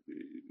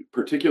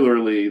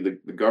particularly the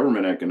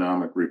government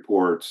economic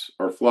reports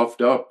are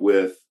fluffed up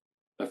with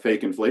a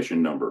fake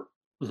inflation number.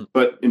 Mm-hmm.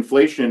 But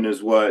inflation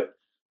is what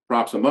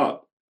props them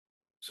up.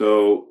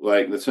 So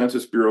like the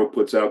Census Bureau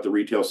puts out the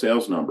retail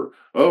sales number.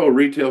 Oh,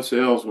 retail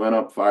sales went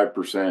up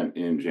 5%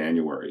 in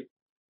January.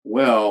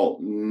 Well,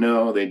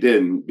 no, they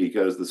didn't,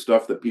 because the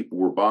stuff that people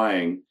were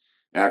buying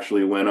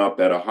actually went up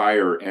at a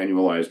higher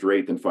annualized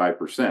rate than 5%.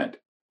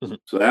 Mm-hmm.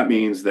 So that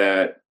means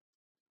that,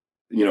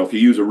 if you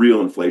use a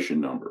real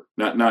inflation number,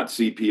 not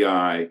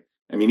CPI,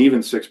 I mean, even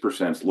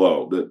 6% is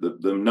low.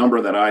 The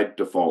number that I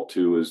default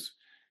to is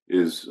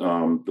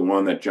the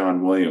one that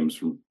John Williams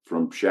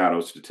from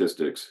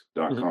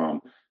shadowstatistics.com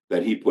mm-hmm.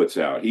 that he puts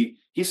out.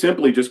 He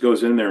simply just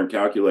goes in there and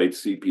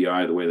calculates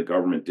CPI the way the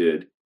government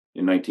did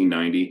in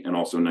 1990 and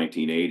also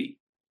 1980.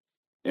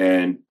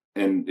 And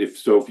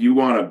if you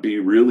want to be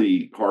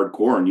really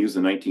hardcore and use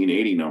the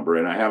 1980 number,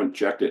 and I haven't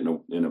checked it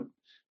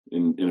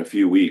in a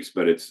few weeks,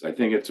 but I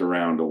think it's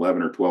around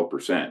 11 or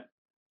 12%.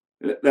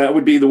 That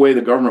would be the way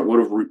the government would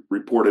have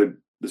reported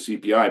the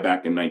CPI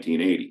back in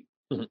 1980.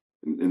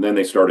 Mm-hmm. And then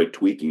they started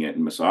tweaking it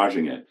and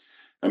massaging it.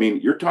 I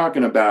mean, you're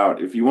talking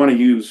about, if you want to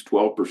use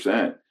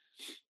 12%,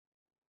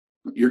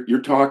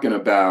 you're talking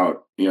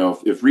about,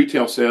 if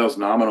retail sales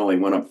nominally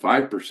went up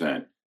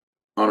 5%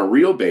 on a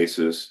real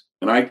basis,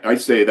 and I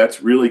say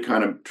that's really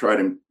kind of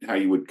how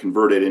you would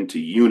convert it into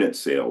unit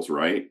sales,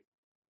 right?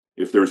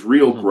 If there's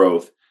real mm-hmm.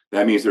 growth,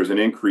 that means there's an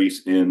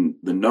increase in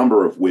the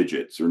number of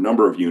widgets or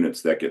number of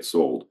units that get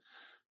sold.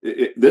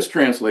 This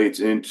translates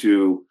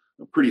into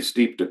a pretty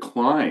steep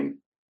decline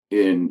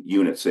in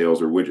unit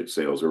sales or widget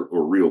sales or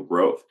real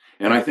growth.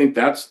 And I think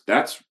that's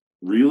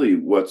really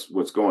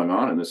what's going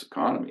on in this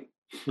economy.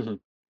 Mm-hmm.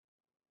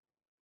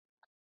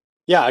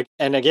 Yeah.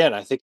 And again,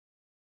 I think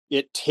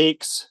it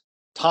takes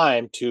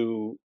time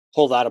to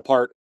pull that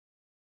apart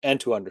and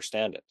to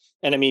understand it.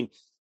 And I mean,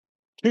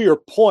 to your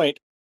point,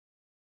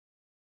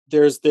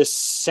 there's this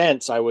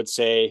sense, I would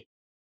say,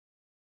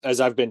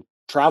 as I've been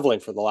traveling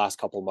for the last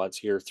couple of months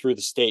here through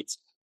the States,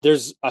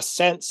 there's a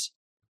sense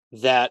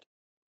that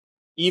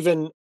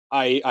even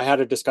I had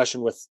a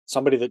discussion with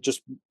somebody that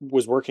just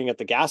was working at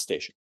the gas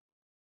station.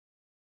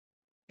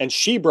 And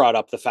she brought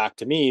up the fact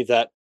to me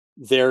that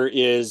there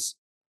is,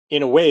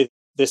 in a way,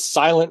 this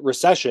silent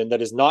recession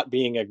that is not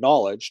being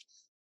acknowledged.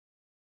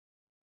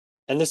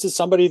 And this is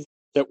somebody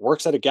that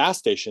works at a gas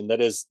station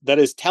that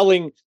is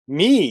telling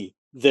me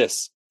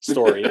this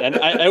story. And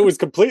I was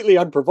completely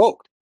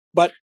unprovoked.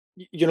 But,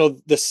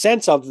 the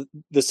sense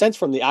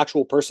from the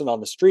actual person on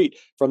the street,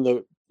 from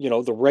the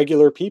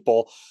regular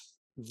people,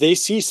 they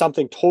see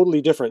something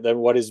totally different than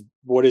what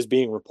is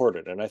being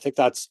reported. And I think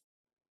that's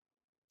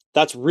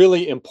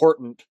really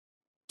important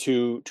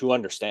to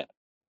understand.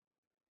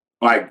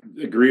 I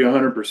agree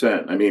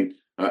 100%. I mean,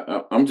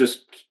 I'm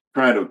just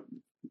trying to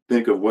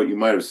think of what you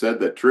might have said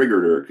that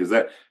triggered her, because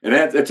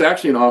that's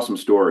actually an awesome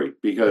story,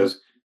 because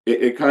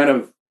mm-hmm. it kind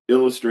of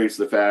illustrates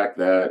the fact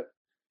that,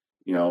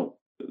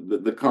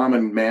 the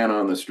common man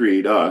on the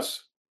street,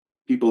 us,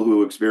 people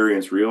who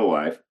experience real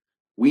life,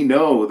 we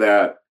know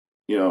that,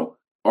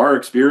 our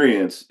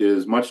experience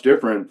is much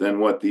different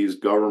than what these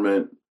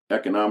government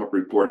economic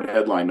report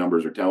headline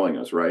numbers are telling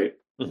us, right?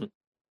 Mm-hmm.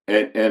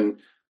 And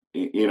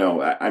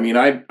I mean,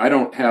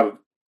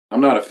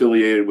 I'm not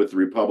affiliated with the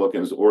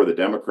Republicans or the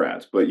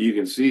Democrats, but you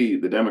can see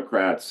the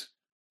Democrats'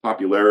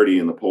 popularity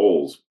in the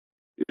polls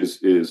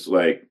is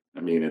like, I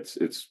mean,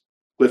 it's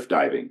cliff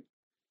diving.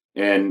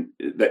 And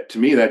that, to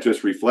me, that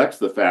just reflects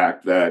the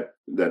fact that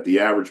the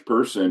average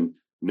person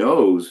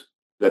knows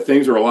that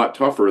things are a lot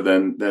tougher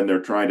than they're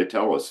trying to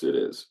tell us it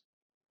is.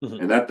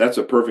 Mm-hmm. And that's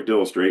a perfect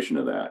illustration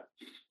of that.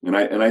 And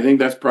I think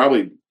that's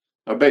probably,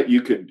 I bet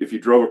you could, if you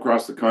drove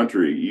across the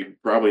country,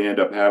 you'd probably end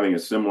up having a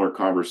similar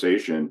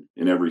conversation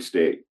in every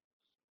state.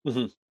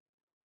 Mm-hmm.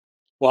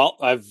 Well,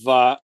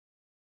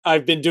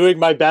 I've been doing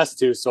my best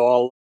to,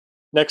 so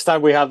next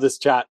time we have this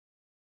chat,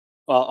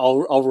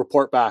 I'll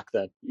report back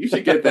then. You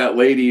should get that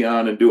lady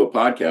on and do a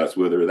podcast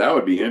with her. That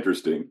would be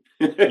interesting.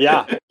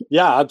 Yeah,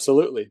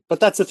 absolutely. But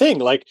that's the thing.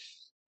 Like,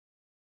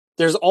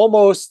 there's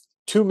almost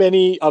too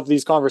many of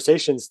these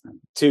conversations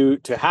to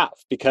have,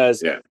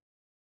 because Yeah.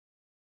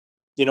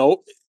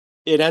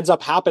 it ends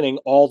up happening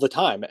all the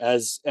time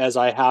as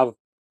I have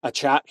a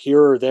chat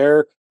here or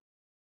there.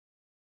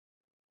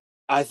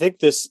 I think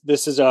this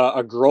is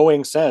a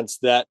growing sense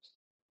that,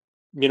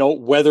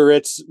 whether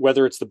it's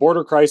the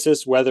border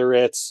crisis, whether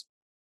it's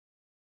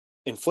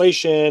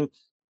inflation,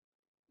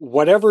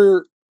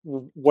 whatever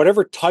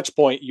touch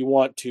point you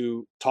want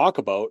to talk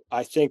about,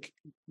 I think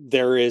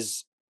there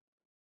is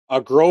a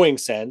growing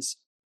sense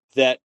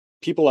that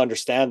people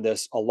understand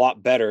this a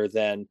lot better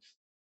than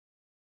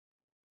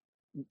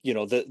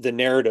the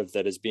narrative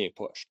that is being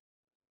pushed.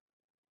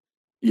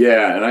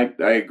 Yeah, and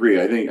I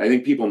agree. I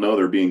think people know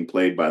they're being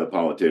played by the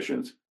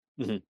politicians.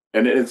 Mm-hmm.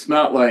 And it's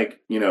not like,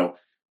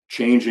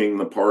 changing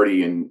the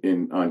party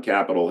in on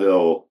Capitol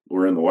Hill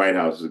or in the White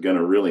House is going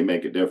to really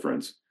make a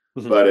difference.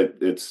 Mm-hmm. But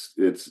it,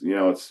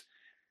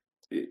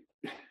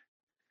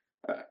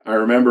 I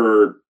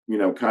remember,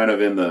 kind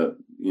of in the,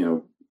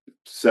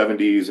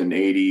 70s and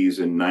 80s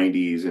and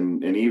 90s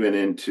and even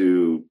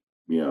into,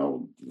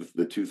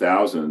 the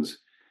 2000s,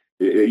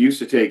 it used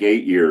to take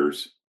 8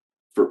 years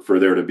for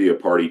there to be a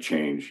party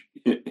change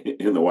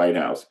in the White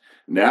House.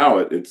 Now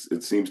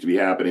it seems to be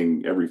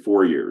happening every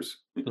 4 years.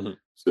 Mm-hmm.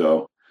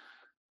 So,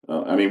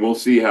 we'll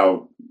see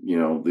how,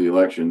 the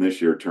election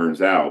this year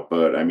turns out.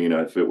 But I mean,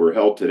 if it were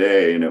held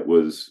today and it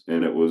was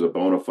a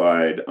bona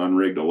fide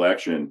unrigged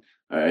election,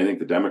 I think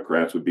the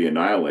Democrats would be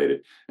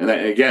annihilated. And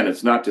that, again,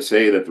 it's not to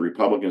say that the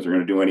Republicans are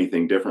going to do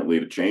anything differently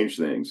to change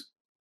things,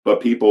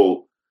 but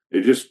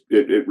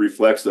it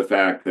reflects the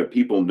fact that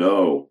people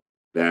know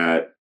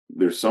that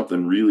there's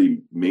something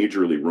really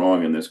majorly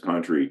wrong in this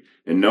country,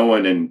 and no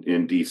one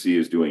in DC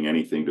is doing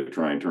anything to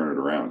try and turn it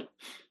around.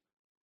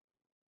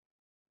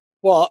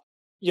 Well,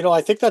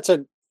 I think that's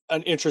an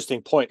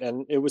interesting point,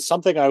 and it was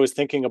something I was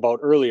thinking about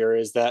earlier.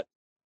 Is that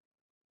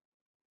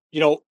you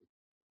know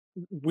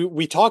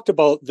we talked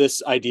about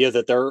this idea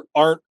that there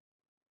aren't,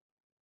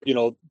 you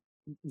know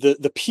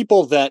the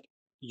people that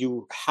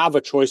you have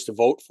a choice to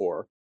vote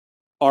for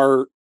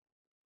are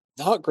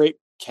not great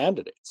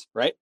candidates,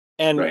 right?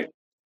 And Right.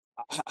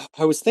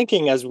 I was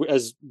thinking, as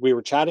we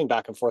were chatting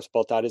back and forth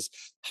about that, is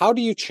how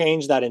do you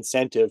change that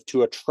incentive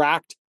to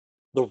attract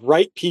the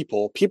right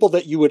people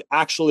that you would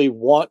actually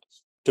want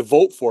to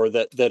vote for,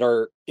 that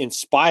are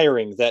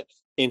inspiring, that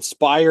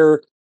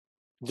inspire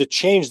the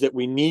change that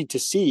we need to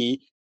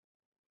see.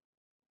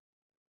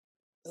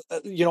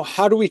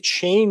 How do we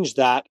change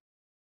that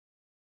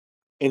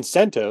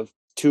incentive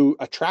to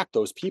attract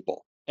those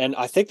people? And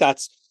I think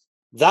that's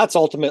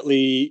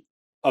ultimately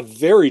a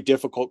very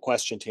difficult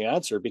question to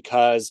answer,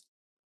 because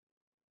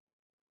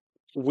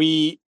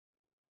we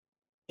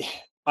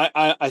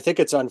I think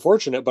it's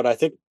unfortunate, but I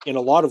think in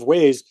a lot of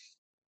ways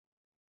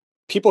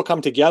people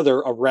come together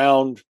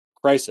around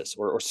crisis,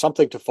 or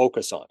something to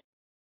focus on.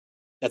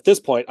 At this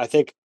point, I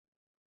think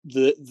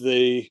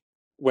the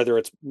whether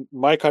it's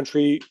my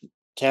country,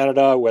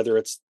 Canada, whether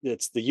it's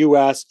the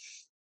US,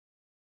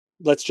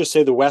 let's just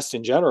say the West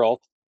in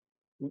general,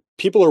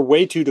 people are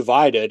way too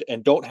divided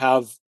and don't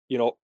have,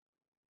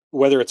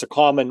 whether it's a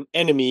common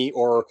enemy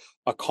or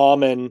a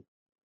common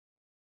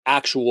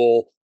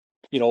actual,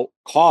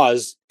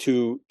 cause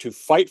to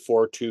fight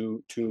for,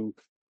 to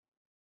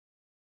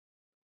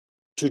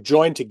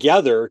join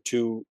together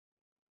to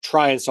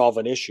try and solve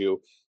an issue.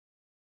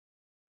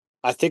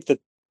 I think that,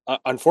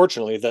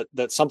 unfortunately,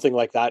 that something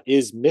like that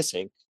is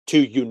missing to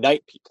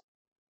unite people.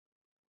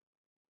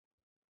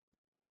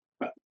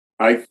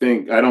 I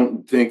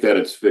don't think that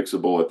it's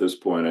fixable at this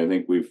point. I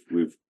think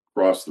we've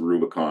crossed the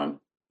Rubicon.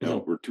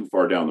 Mhm. We're too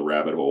far down the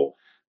rabbit hole.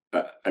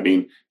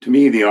 To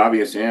me, the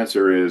obvious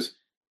answer is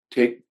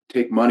take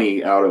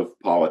money out of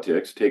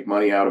politics, take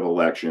money out of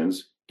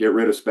elections, get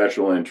rid of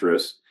special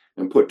interests,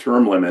 and put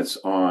term limits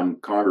on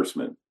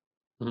congressmen.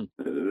 Mhm.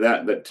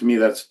 That to me,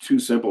 that's two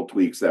simple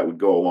tweaks that would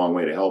go a long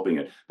way to helping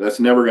it. That's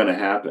never going to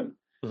happen.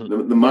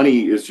 Mhm. The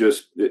money is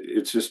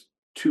it's just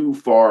too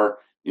far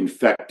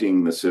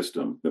infecting the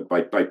system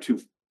by you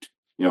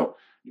know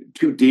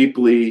too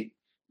deeply.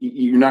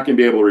 You're not going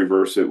to be able to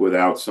reverse it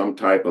without some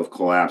type of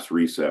collapse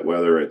reset,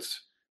 whether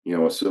it's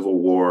a civil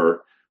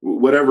war,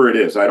 whatever it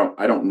is. I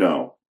don't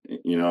know.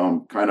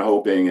 I'm kind of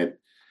hoping that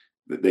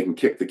they can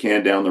kick the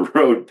can down the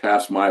road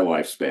past my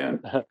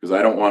lifespan, because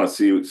I don't want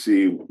to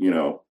see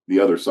the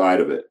other side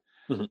of it.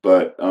 Mhm.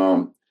 But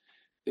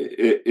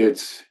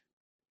it's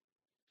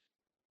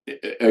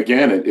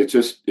again,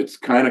 it's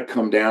kind of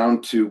come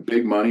down to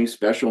big money,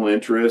 special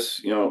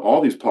interests.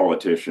 All these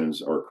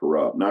politicians are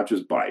corrupt, not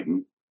just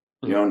Biden,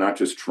 Mhm. not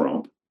just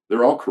Trump.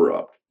 They're all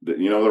corrupt.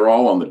 They're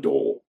all on the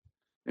dole.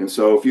 And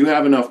so if you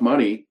have enough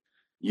money,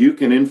 you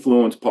can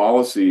influence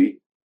policy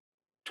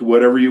to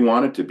whatever you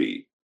want it to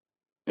be.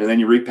 And then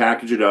you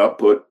repackage it up,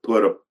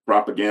 put a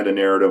propaganda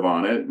narrative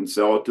on it, and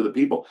sell it to the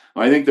people.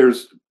 I think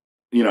there's,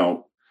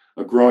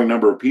 a growing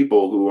number of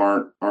people who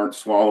aren't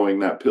swallowing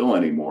that pill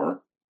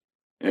anymore,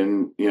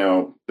 and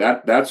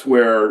that's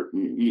where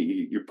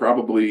you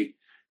probably.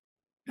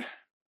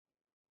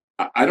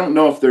 I don't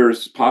know if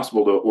there's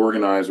possible to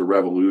organize a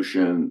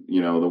revolution,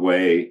 the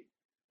way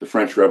the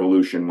French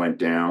Revolution went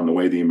down, the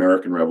way the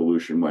American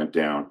Revolution went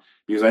down,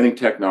 because I think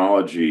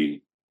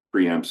technology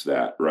preempts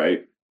that,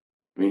 right?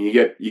 I mean, you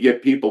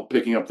get people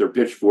picking up their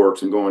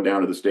pitchforks and going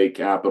down to the state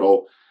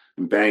capitol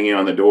and banging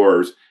on the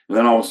doors, and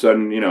then all of a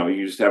sudden,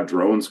 you just have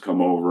drones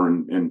come over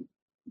and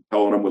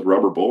pellet them with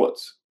rubber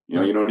bullets.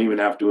 You don't even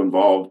have to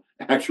involve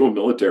actual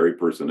military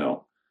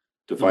personnel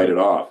to fight it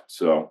off.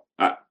 So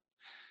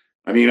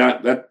I mean,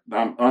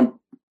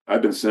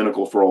 I've been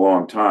cynical for a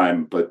long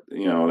time, but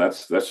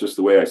that's just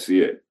the way I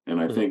see it. And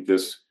I think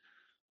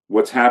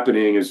what's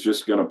happening is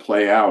just going to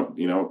play out,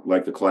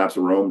 like the collapse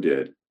of Rome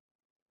did.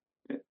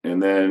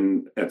 And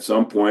then at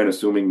some point,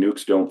 assuming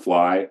nukes don't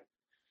fly,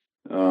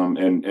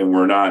 and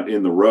we're not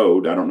in the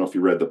road. I don't know if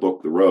you read the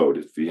book, The Road.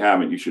 If you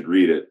haven't, you should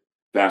read it.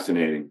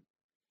 Fascinating.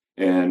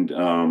 And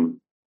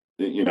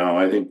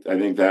I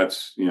think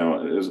that's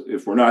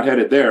if we're not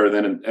headed there,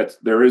 then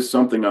there is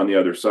something on the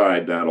other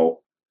side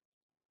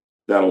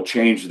that'll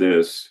change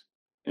this,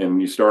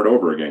 and you start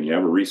over again. You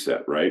have a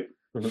reset, right?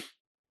 Mm-hmm.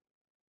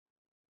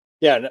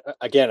 Yeah, and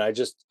again, I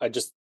just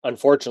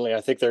unfortunately,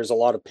 I think there's a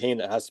lot of pain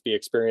that has to be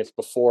experienced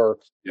before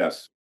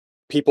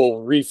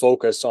people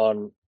refocus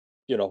on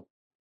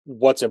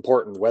what's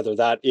important, whether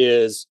that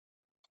is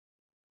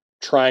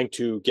trying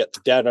to get the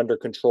debt under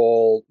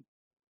control,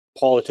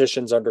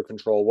 politicians under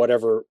control,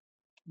 whatever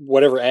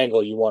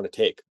angle you want to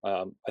take.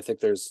 I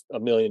think there's a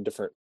million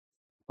different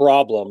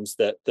problems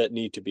that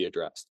need to be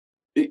addressed.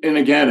 And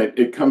again,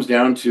 it comes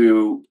down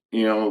to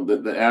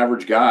the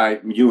average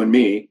guy, you and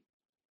me.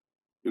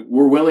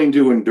 We're willing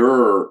to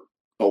endure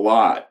a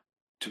lot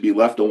to be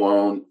left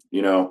alone.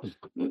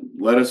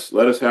 Let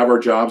us have our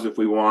jobs if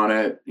we want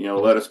it.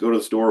 Let us go to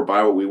the store,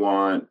 buy what we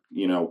want.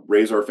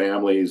 Raise our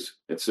families,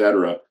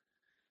 etc.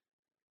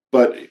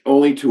 But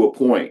only to a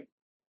point.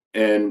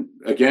 And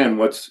again,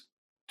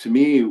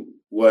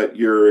 what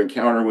your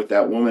encounter with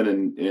that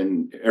woman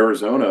in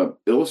Arizona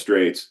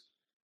illustrates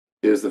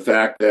is the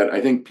fact that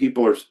I think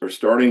people are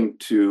starting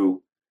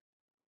to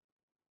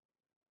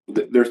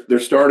they're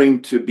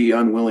starting to be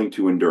unwilling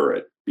to endure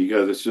it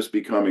because it's just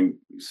becoming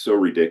so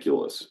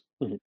ridiculous.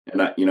 Mm-hmm.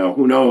 And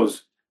who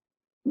knows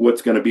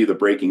what's going to be the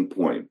breaking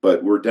point,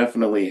 but we're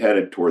definitely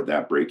headed toward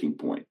that breaking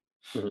point.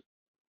 Mm-hmm.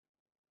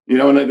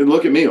 And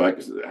look at me,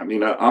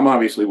 I'm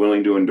obviously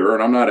willing to endure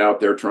it. I'm not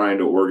out there trying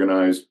to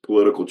organize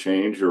political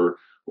change or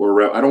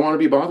I don't want to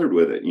be bothered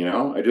with it.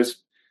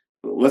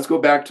 Let's go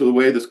back to the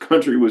way this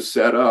country was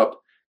set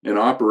up and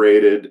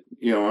operated,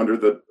 under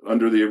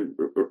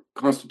the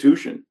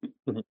Constitution.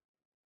 Mm-hmm.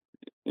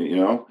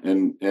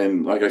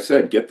 And like I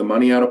said, get the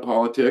money out of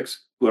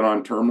politics, put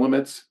on term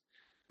limits,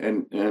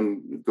 and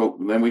go.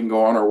 Then we can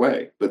go on our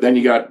way. But then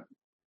you got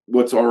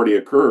what's already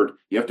occurred.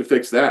 You have to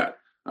fix that.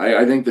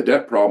 I think the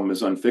debt problem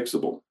is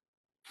unfixable.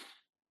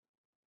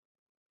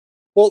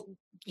 Well,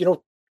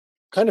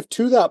 kind of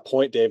to that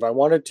point, Dave, I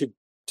wanted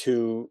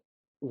to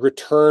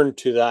return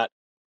to that,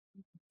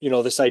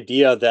 this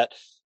idea that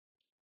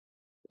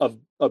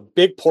a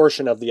big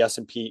portion of the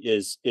S&P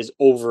is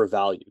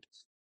overvalued.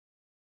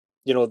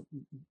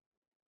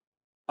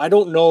 I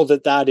don't know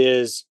that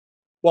is,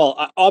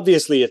 well,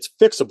 obviously it's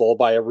fixable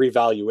by a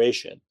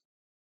revaluation.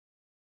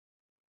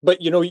 But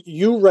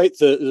you write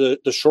the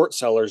short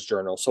sellers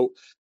journal. So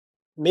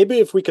maybe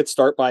if we could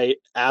start by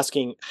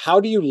asking, how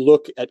do you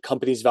look at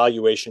companies'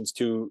 valuations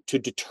to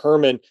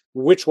determine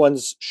which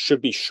ones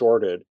should be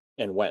shorted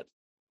and when?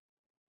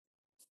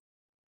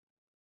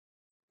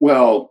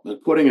 Well,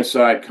 putting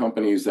aside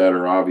companies that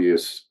are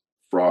obvious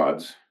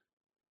frauds,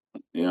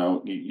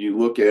 you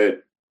look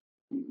at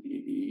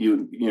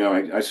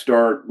I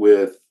start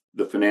with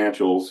the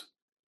financials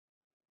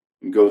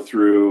and go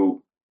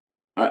through.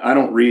 I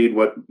don't read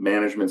what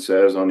management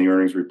says on the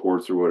earnings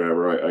reports or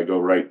whatever. I go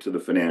right to the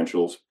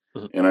financials,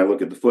 mm-hmm. and I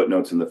look at the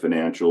footnotes in the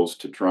financials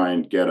to try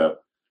and get a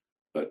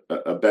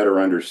better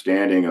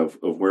understanding of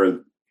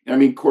where. I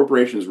mean,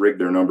 corporations rig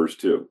their numbers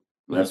too.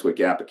 Mm-hmm. That's what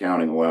GAAP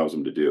accounting allows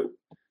them to do,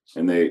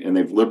 and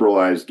they've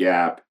liberalized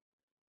GAAP.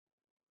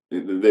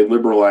 They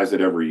liberalize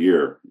it every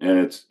year,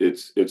 and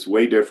it's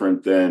way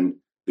different than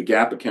the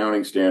GAAP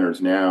accounting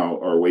standards now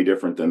are way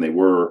different than they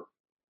were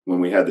when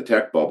we had the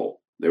tech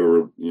bubble. They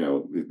were,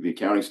 the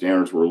accounting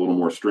standards were a little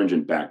more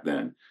stringent back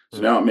then. So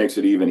mm-hmm. now it makes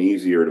it even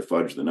easier to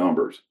fudge the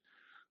numbers.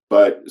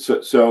 But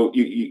so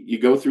you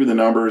go through the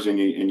numbers and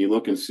you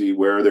look and see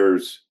where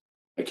there's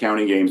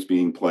accounting games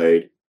being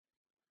played.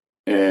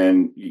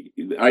 And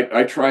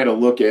I try to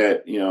look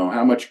at,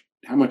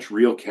 how much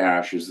real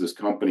cash is this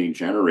company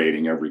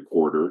generating every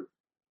quarter,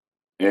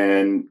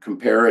 and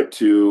compare it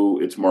to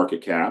its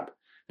market cap,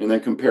 and then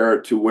compare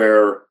it to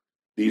where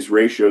these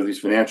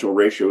financial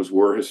ratios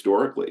were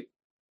historically.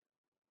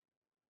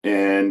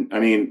 And I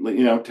mean,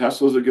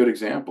 Tesla's a good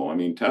example. I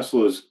mean,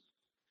 Tesla's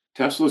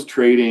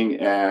trading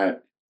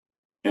at,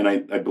 and I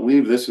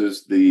believe this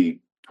is the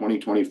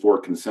 2024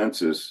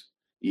 consensus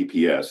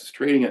EPS. It's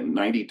trading at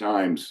 90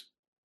 times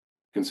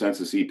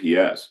consensus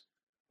EPS.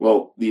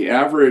 Well, the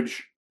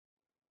average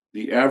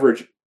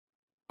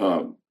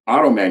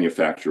auto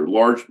manufacturer,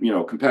 large,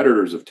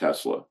 competitors of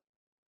Tesla,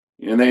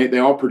 and they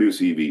all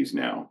produce EVs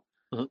now.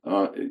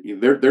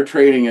 They're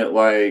trading at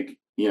like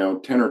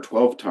 10 or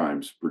 12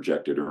 times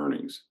projected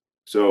earnings.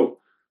 So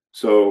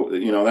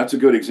that's a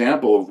good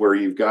example of where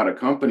you've got a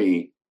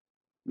company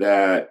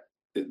that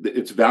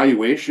its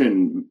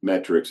valuation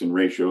metrics and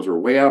ratios are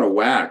way out of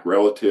whack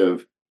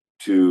relative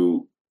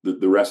to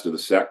the rest of the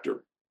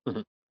sector.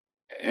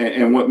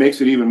 And what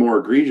makes it even more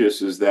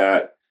egregious is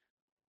that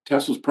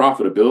Tesla's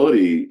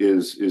profitability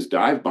is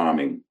dive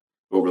bombing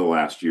over the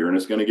last year, and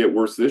it's going to get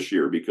worse this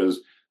year because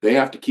they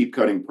have to keep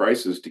cutting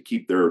prices to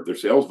keep their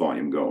sales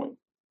volume going.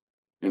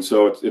 And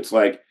so it's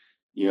like,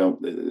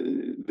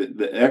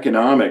 the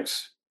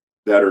economics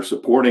that are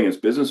supporting its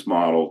business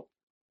model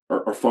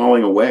are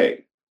falling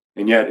away,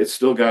 and yet it's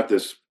still got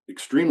this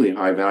extremely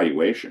high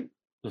valuation.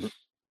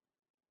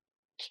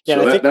 Yeah,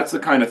 so that's the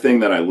kind of thing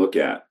that I look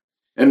at.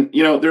 And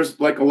there's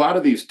like a lot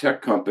of these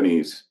tech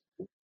companies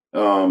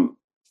that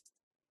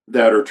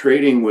are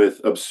trading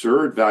with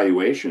absurd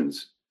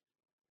valuations.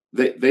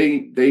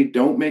 They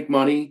don't make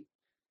money.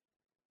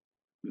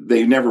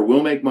 They never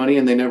will make money,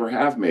 and they never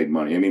have made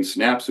money. I mean,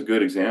 Snap's a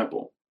good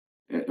example.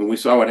 And we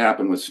saw what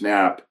happened with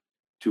Snap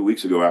 2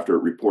 weeks ago after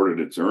it reported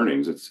its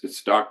earnings. Its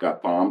stock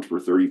got bombed for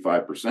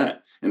 35%,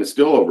 and it's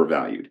still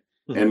overvalued.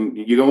 And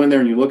you go in there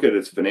and you look at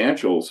its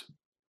financials,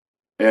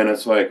 and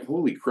it's like,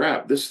 holy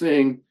crap, this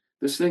thing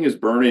is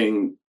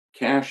burning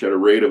cash at a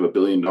rate of $1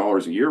 billion a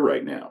year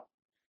right now.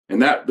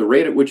 And that the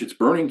rate at which it's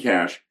burning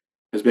cash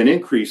has been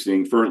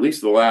increasing for at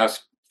least the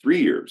last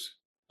 3 years.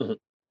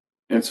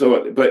 And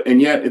so, and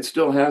yet it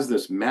still has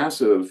this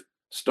massive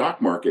stock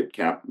market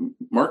cap.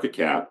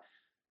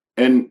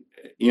 And,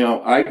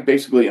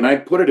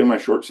 I put it in my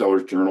short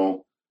sellers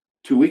journal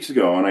 2 weeks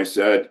ago. And I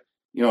said,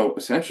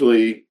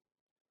 essentially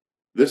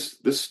this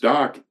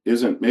stock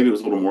isn't, maybe it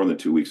was a little more than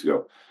 2 weeks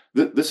ago.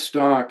 This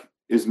stock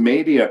is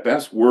maybe at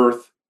best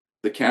worth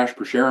the cash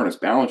per share on its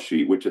balance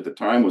sheet, which at the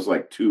time was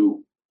like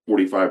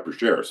 $2.45 per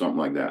share or something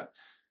like that.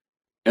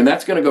 And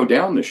that's going to go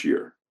down this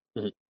year.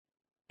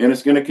 And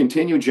it's going to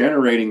continue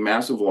generating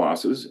massive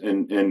losses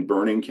and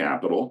burning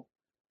capital.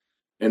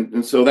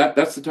 And so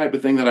that's the type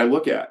of thing that I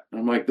look at.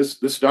 I'm like, this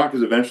stock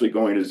is eventually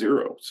going to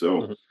zero.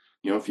 So,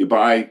 if you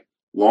buy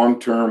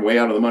long-term, way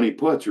out of the money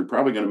puts, you're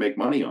probably going to make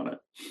money on it.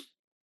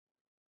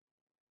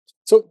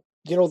 So,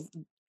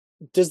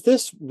 does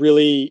this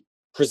really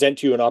present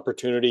to you an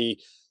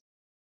opportunity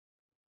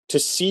to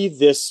see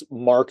this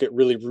market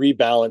really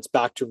rebalance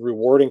back to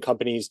rewarding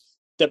companies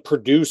that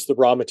produce the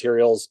raw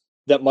materials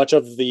that much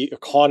of the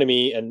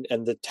economy and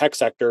the tech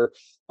sector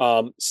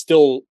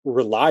still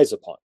relies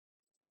upon?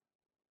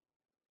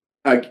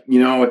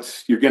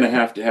 You're going to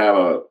have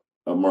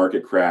a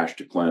market crash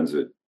to cleanse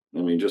it. I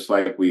mean, just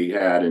like we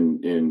had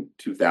in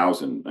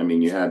 2000. I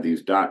mean, you had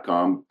these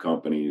 .com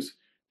companies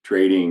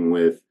trading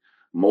with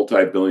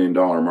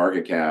multi-billion-dollar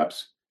market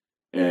caps,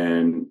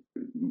 and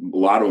a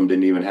lot of them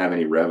didn't even have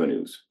any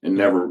revenues, and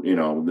never,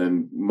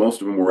 then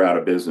most of them were out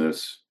of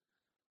business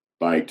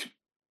by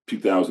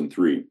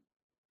 2003.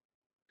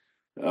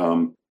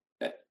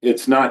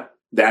 It's not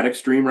that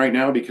extreme right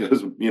now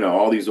because,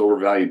 all these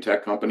overvalued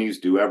tech companies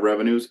do have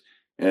revenues,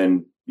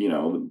 and,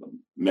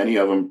 many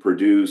of them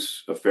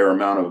produce a fair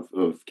amount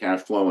of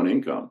cash flow and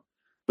income,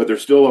 but they're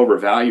still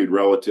overvalued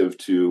relative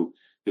to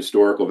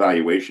historical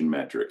valuation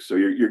metrics. So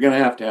you're going to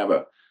have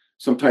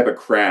some type of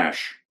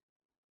crash,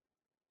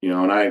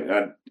 and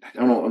I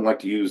don't like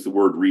to use the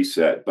word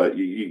reset, but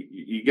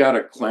you got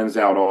to cleanse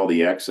out all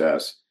the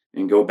excess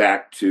and go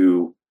back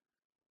to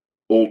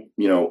old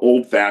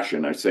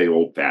fashioned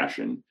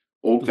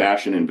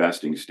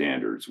investing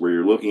standards, where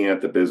you're looking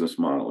at the business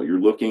model, you're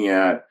looking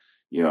at,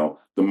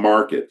 the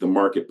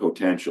market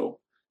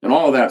potential, and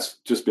all of that's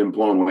just been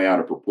blown way out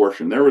of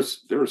proportion. There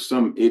was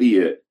some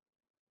idiot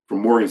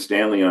from Morgan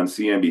Stanley on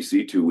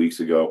CNBC 2 weeks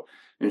ago,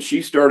 and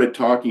she started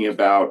talking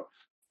about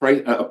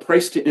a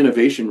price to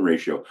innovation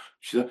ratio.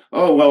 She said,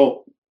 "Oh,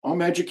 well,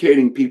 I'm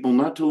educating people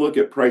not to look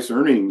at price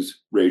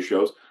earnings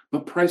ratios,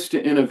 but price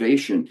to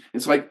innovation."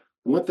 It's like,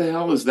 what the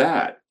hell is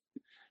that?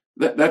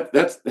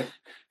 That's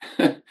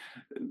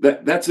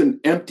that's an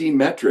empty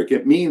metric.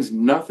 It means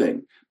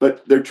nothing.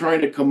 But they're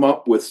trying to come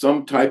up with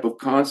some type of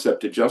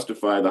concept to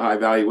justify the high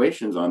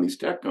valuations on these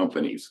tech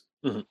companies.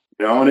 And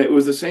it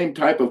was the same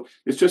type of,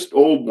 it's just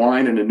old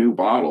wine in a new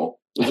bottle.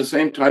 It was the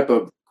same type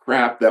of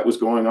crap that was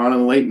going on in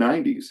the late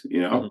 90s.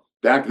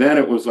 Back then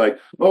it was like,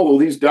 oh, well,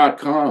 these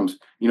 .coms,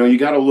 you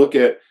got to look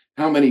at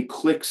how many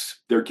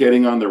clicks they're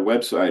getting on their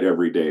website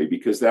every day,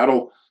 because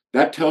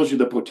that tells you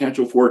the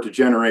potential for it to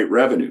generate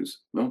revenues.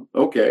 Well,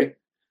 okay.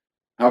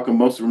 How come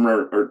most of them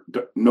are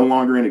no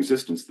longer in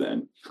existence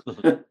then?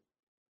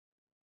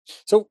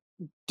 So,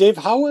 Dave,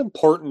 how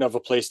important of a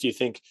place do you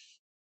think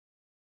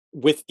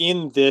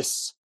within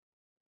this,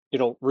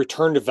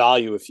 return to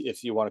value,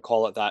 if you want to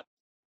call it that,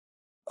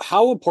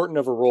 how important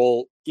of a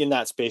role in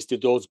that space do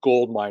those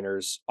gold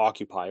miners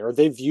occupy? Are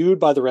they viewed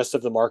by the rest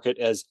of the market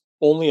as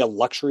only a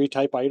luxury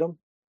type item?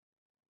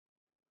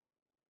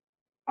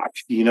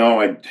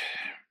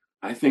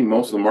 I think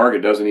most of the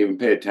market doesn't even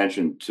pay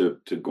attention to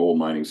gold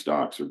mining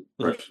stocks or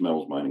precious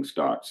metals mining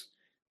stocks.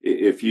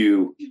 If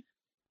you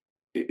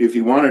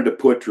wanted to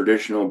put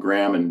traditional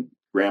Graham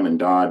and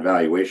Dodd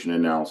valuation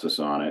analysis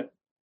on it,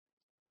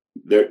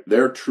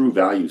 they're true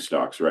value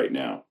stocks right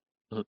now,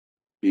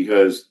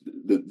 because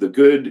the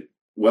good,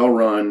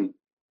 well-run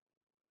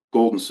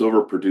gold and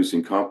silver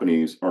producing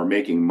companies are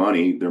making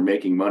money. They're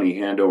making money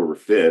hand over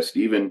fist,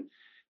 even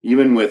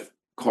with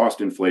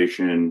cost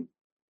inflation,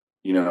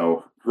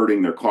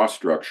 hurting their cost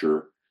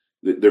structure.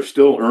 They're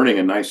still earning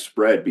a nice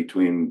spread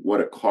between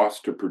what it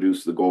costs to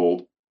produce the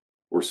gold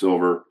or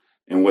silver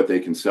and what they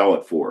can sell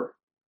it for.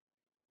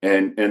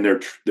 And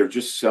they're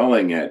just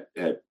selling at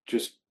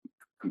just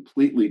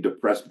completely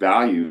depressed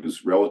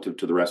values relative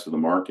to the rest of the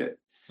market.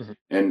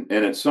 And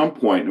at some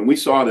point, and we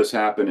saw this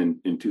happen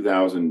in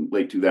 2000,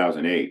 late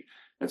 2008,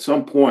 at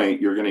some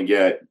point you're going to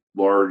get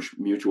large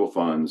mutual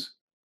funds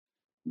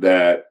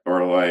that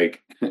are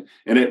like,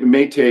 and it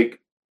may take,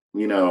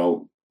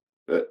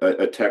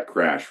 a tech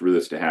crash for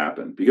this to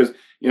happen, because,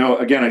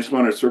 again, I just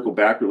want to circle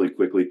back really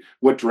quickly.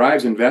 What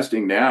drives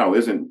investing now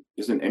isn't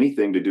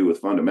anything to do with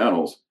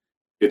fundamentals.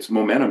 It's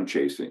momentum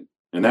chasing,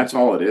 and that's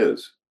all it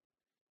is.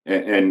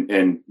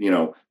 And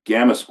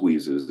gamma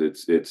squeezes.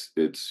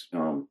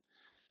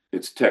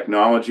 It's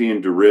technology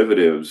and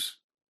derivatives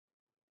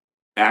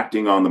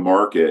acting on the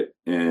market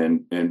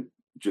and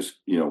just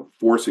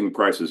forcing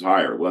prices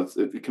higher. Well,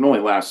 it can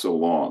only last so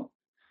long,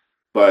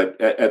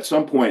 but at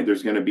some point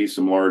there's going to be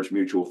some large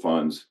mutual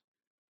funds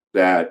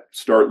that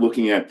start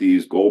looking at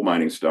these gold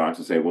mining stocks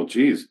and say, well,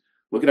 geez,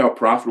 look at how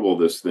profitable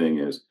this thing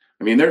is.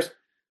 I mean,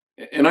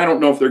 and I don't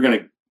know if they're going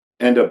to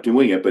end up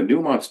doing it, but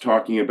Newmont's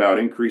talking about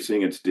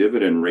increasing its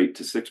dividend rate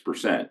to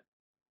 6%.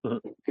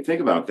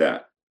 Think about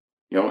that.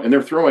 And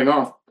they're throwing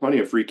off plenty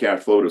of free cash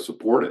flow to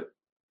support it.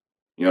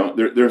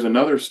 There's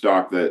another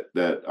stock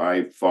that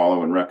I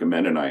follow and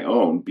recommend and I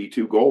own,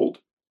 B2 Gold,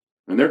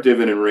 and their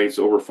dividend rate's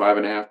over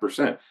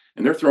 5.5%,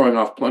 and they're throwing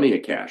off plenty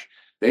of cash.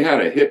 They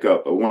had a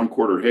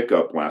 1-quarter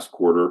hiccup last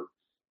quarter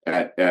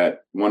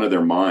at one of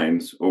their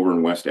mines over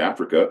in West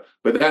Africa,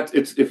 but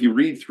if you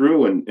read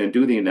through and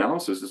do the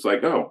analysis, it's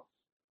like, oh,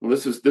 well,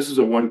 this is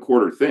a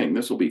 1-quarter thing.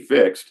 This will be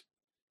fixed.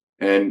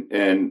 And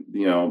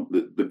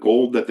the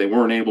gold that they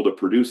weren't able to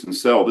produce and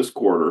sell this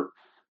quarter,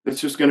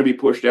 it's just going to be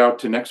pushed out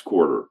to next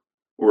quarter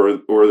or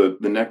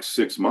the next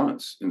 6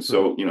 months. And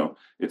so,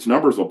 its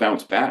numbers will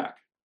bounce back,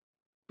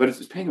 but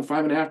it's paying a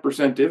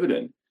 5.5%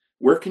 dividend.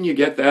 Where can you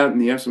get that in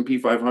the S&P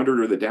 500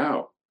 or the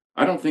Dow?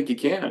 I don't think you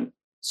can.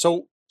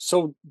 So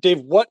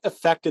Dave, what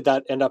effect did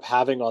that end up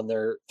having on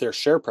their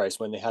share price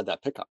when they had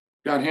that pickup?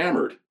 Got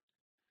hammered.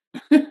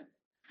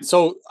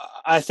 So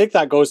I think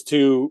that goes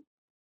to,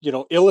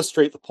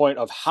 illustrate the point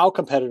of how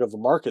competitive a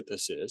market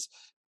this is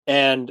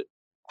and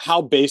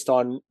how based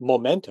on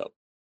momentum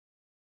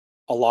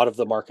a lot of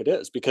the market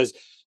is. Because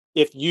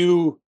if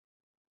you,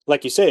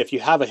 like you say, if you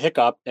have a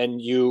hiccup and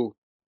you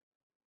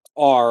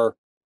are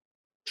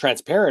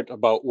transparent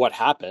about what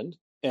happened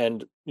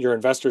and your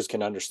investors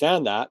can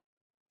understand that,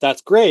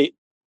 that's great.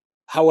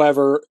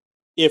 However,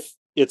 if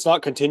it's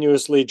not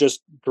continuously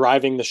just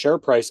driving the share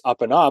price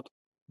up and up,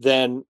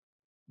 then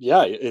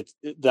yeah,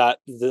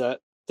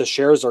 the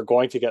shares are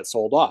going to get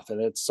sold off. And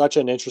it's such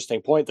an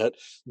interesting point that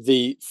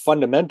the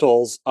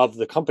fundamentals of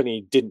the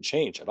company didn't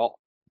change at all.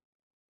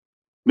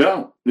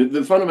 No,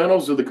 the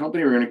fundamentals of the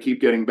company are going to keep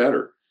getting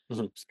better.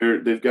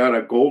 They've got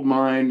a gold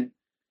mine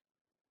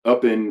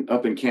up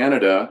in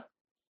Canada,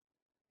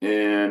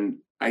 and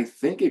I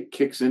think it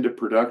kicks into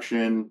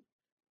production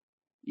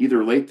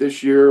either late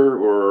this year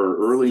or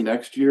early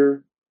next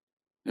year.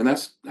 And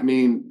it's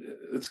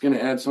going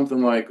to add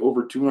something like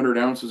over 200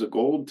 ounces of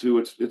gold to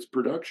its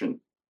production.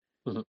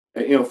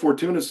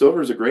 Fortuna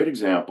Silver is a great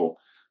example.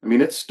 I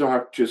mean, its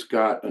stock just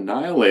got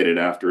annihilated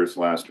after its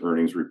last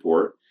earnings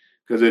report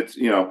because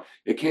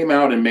it came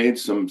out and made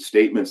some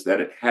statements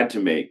that it had to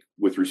make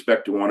with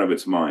respect to one of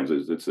its mines.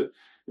 It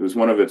was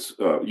one of its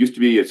used to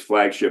be its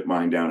flagship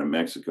mine down in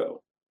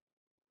Mexico.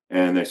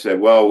 And they said,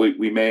 well,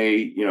 we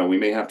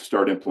may have to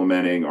start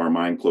implementing our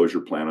mine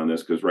closure plan on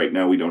this because right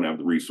now we don't have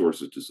the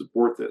resources to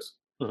support this.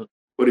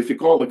 But if you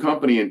call the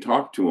company and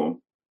talk to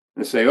them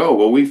and say, oh,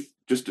 well, we've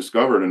just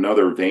discovered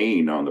another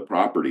vein on the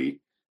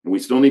property and we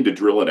still need to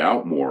drill it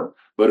out more.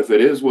 But if it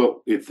is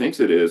what it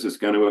thinks it is, it's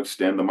going to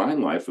extend the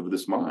mine life of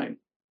this mine.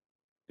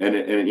 And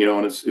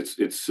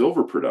it's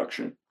silver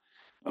production.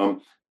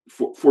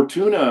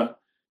 Fortuna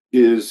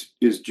is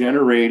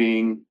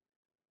generating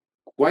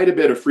quite a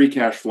bit of free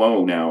cash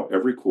flow now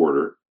every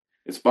quarter.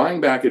 It's buying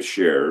back its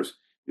shares.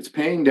 It's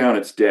paying down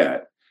its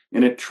debt,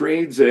 and it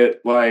trades at,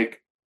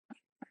 like,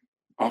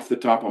 off the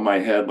top of my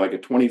head, like a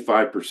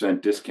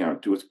 25%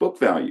 discount to its book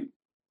value.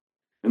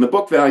 And the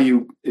book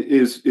value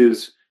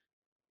is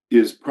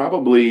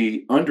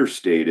probably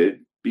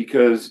understated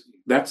because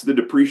that's the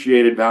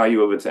depreciated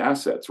value of its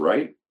assets,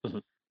 right?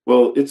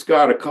 Well, it's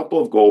got a couple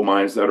of gold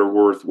mines that are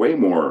worth way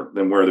more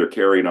than where they're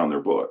carried on their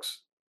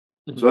books.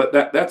 So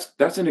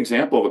that's an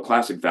example of a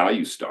classic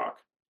value stock.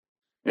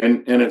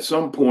 And at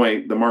some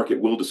point, the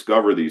market will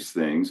discover these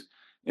things.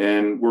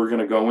 and we're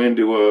going to go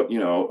into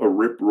a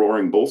rip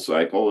roaring bull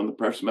cycle in the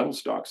precious metal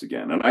stocks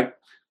again. And I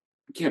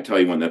can't tell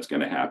you when that's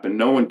going to happen.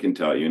 No one can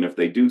tell you. And if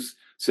they do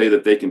say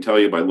that they can tell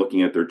you by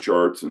looking at their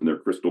charts and their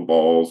crystal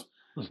balls,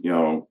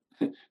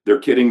 they're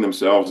kidding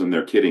themselves and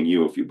they're kidding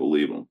you if you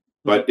believe them.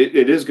 But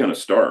it is going to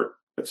start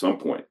at some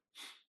point.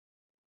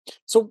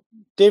 So,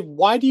 Dave,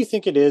 why do you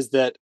think it is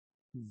that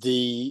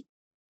the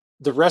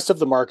rest of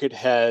the market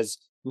has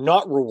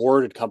not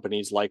rewarded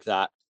companies like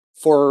that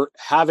for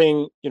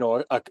having,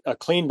 a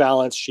clean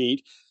balance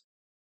sheet,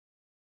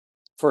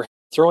 for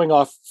throwing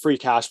off free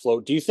cash flow?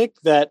 Do you think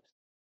that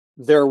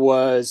there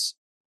was,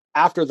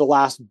 after the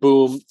last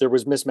boom, there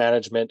was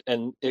mismanagement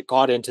and it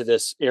got into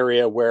this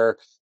area where,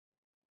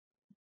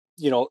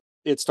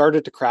 it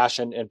started to crash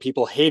and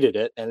people hated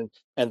it. And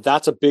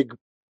that's a big,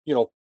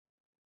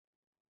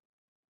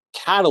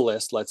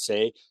 catalyst, let's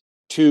say,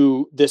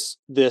 to this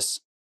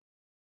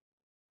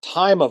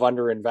time of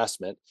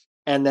underinvestment.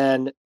 And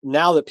then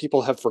now that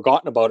people have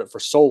forgotten about it for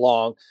so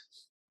long,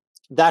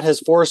 that has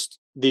forced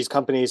these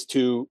companies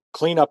to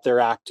clean up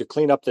their act, to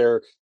clean up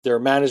their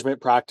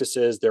management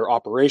practices, their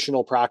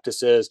operational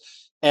practices,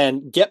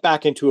 and get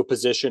back into a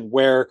position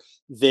where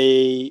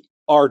they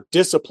are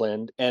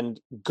disciplined and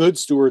good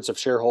stewards of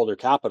shareholder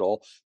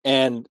capital.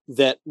 And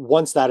that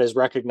once that is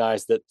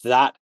recognized,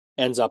 that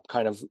ends up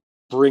kind of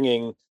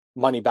bringing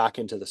money back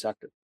into the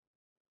sector.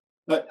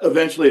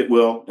 Eventually it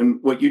will.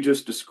 And what you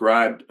just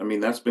described, I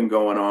mean, that's been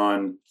going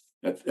on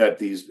at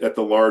the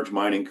large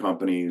mining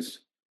companies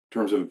in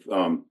terms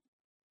of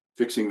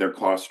fixing their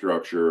cost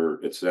structure,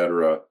 et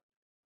cetera,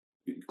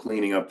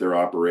 cleaning up their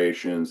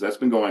operations. That's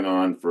been going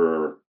on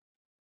for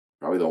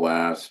probably the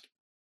last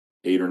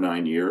 8 or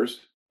 9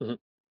 years. Mm-hmm.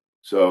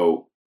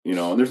 So,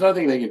 and there's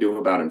nothing they can do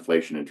about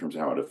inflation in terms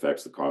of how it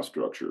affects the cost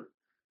structure.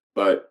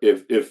 But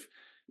if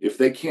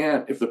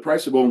the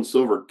price of gold and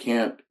silver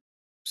can't,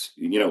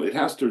 it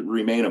has to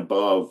remain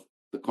above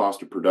the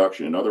cost of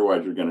production.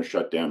 Otherwise, you're going to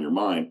shut down your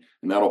mine,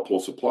 and that'll pull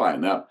supply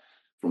and that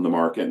from the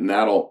market, and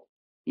that'll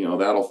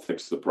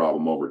fix the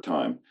problem over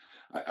time.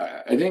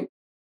 I think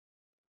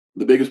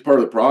the biggest part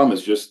of the problem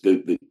is just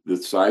the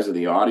size of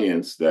the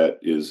audience that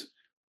is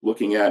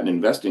looking at and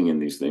investing in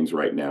these things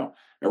right now.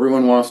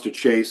 Everyone wants to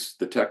chase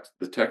the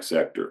tech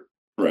sector,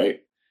 right?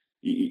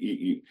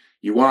 You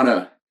want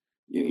to.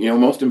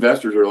 Most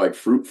investors are like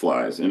fruit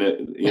flies, and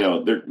they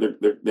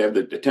have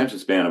the attention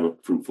span of a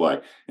fruit fly.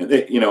 And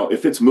they,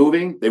 if it's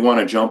moving, they want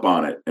to jump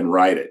on it and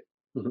ride it.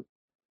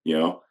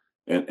 Mm-hmm.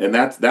 And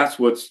that's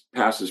what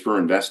passes for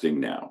investing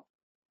now.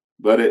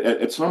 But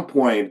at some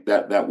point,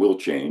 that will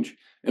change.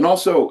 And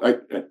also,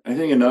 I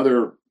think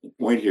another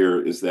point here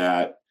is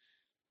that,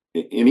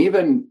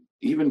 and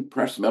even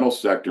precious metal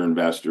sector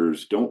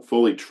investors don't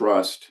fully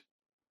trust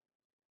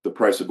the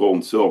price of gold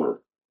and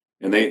silver.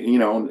 And they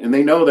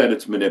know that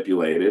it's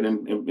manipulated,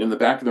 and in the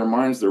back of their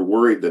minds, they're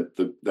worried that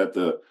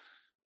the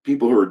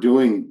people who are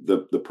doing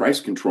the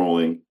price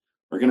controlling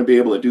are going to be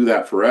able to do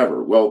that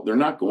forever. Well, they're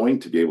not going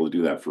to be able to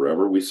do that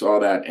forever. We saw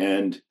that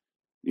end,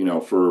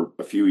 for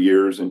a few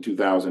years in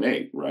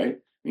 2008, right?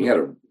 We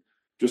had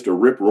just a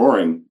rip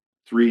roaring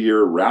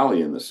 3-year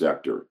rally in the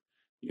sector,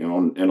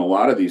 and a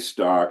lot of these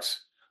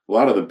stocks, a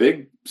lot of the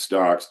big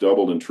stocks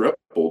doubled and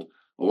tripled.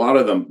 A lot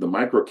of them, the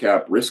micro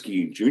cap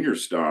risky junior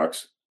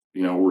stocks,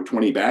 were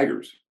 20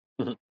 baggers,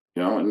 mm-hmm.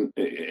 And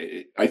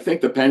I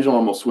think the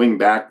pendulum will swing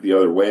back the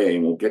other way,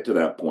 and we'll get to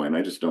that point.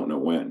 I just don't know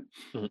when.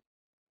 Mm-hmm.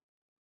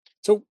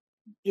 So,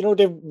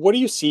 Dave, what do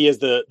you see as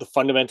the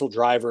fundamental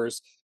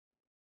drivers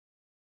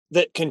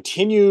that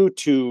continue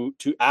to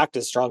act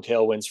as strong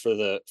tailwinds for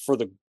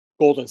the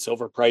gold and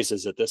silver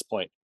prices at this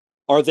point?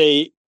 Are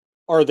they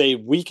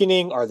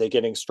weakening? Are they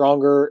getting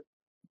stronger?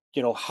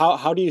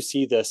 How do you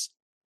see this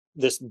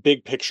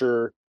big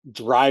picture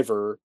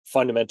driver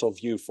fundamental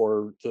view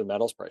for the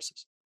metals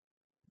prices?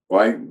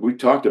 Well, we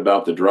talked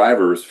about the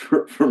drivers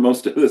for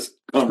most of this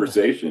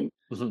conversation.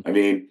 Mm-hmm. I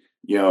mean,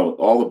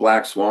 all the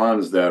black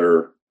swans that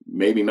are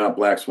maybe not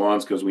black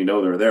swans because we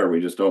know they're there. We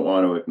just don't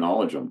want to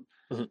acknowledge them.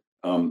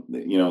 Mm-hmm.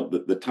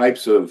 The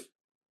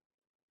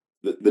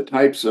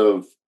types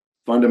of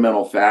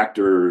fundamental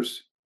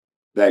factors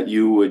that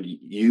you would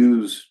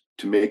use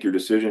to make your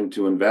decision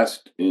to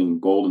invest in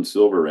gold and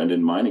silver and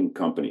in mining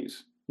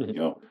companies.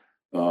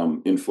 Mm-hmm.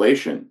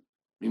 Inflation.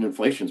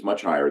 Inflation is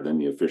much higher than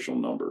the official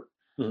number.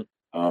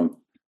 Mm-hmm.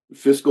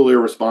 Fiscal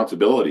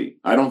irresponsibility.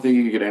 I don't think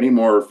you can get any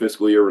more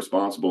fiscally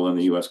irresponsible than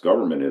the U.S.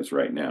 government is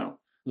right now.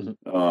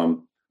 Mm-hmm.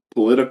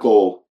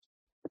 Political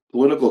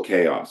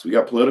chaos. We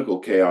got political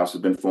chaos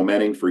has been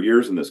fomenting for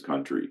years in this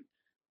country.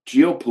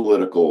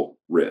 Geopolitical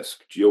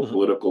risk,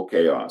 geopolitical mm-hmm.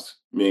 chaos.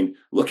 I mean,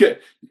 look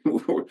at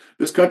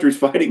this country's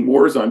fighting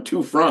wars on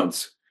 2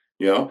 fronts,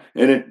 and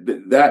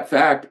that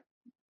fact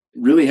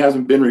really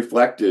hasn't been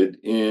reflected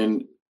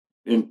in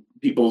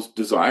people's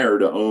desire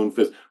to own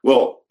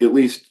well, at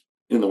least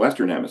in the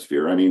Western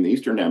Hemisphere. I mean, the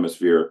Eastern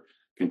Hemisphere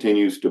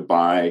continues to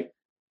buy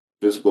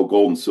physical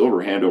gold and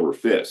silver hand over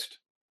fist.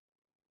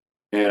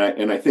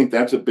 And I think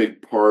that's a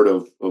big part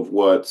of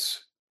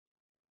what's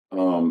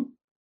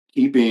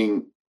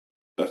keeping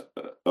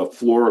a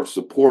floor of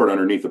support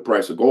underneath the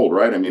price of gold,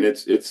 right? I mean,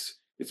 it's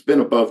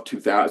been above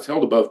 2,000. It's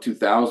held above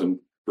 2,000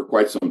 for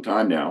quite some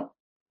time now.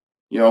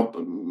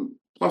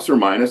 Plus or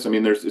minus. I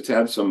mean, it's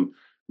had some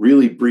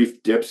really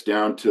brief dips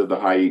down to the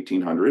high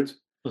 1800s,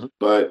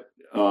 but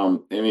I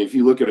mean, if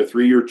you look at a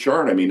 3-year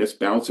chart, I mean, it's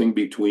bouncing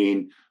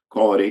between,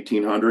 call it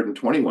 1,800 and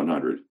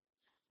 2,100.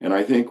 And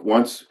I think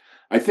what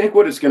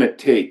it's going to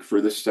take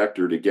for this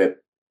sector to get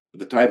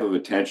the type of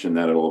attention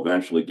that it'll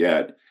eventually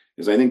get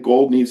is I think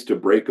gold needs to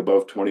break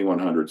above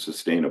 2,100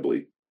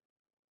 sustainably.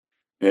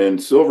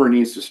 And silver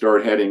needs to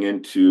start heading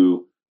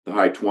into the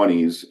high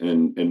 20s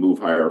and move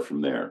higher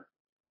from there.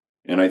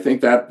 And I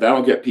think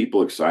that'll get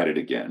people excited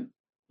again.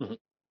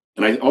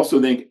 And I also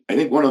think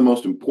one of the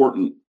most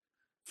important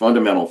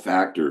fundamental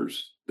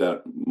factors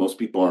that most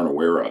people aren't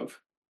aware of,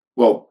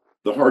 well,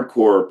 the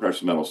hardcore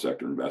precious metal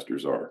sector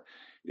investors are,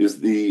 is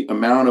the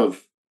amount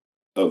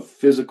of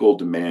physical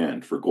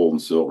demand for gold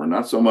and silver,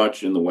 not so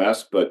much in the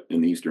West, but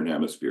in the Eastern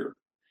Hemisphere.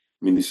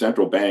 I mean, the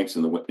central banks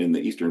in the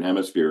Eastern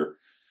Hemisphere,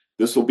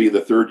 this will be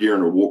the third year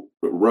in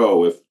a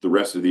row, if the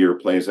rest of the year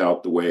plays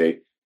out the way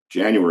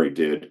January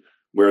did,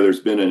 where there's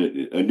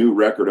been a new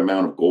record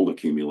amount of gold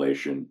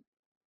accumulation.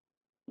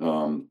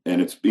 And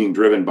it's being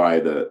driven by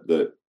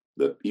the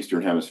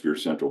Eastern Hemisphere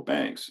central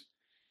banks.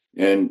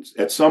 And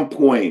at some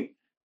point,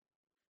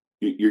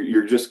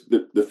 you're just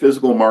the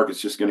physical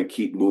market's just going to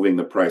keep moving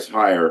the price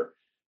higher.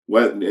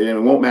 And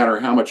it won't matter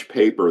how much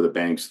paper the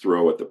banks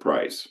throw at the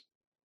price.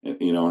 And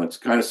it's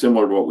kind of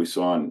similar to what we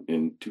saw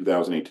in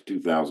 2008 to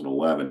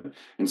 2011.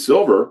 And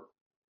silver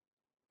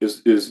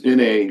is in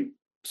a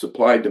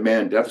supply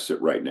demand deficit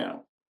right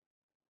now.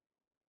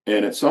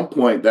 And at some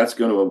point, that's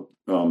going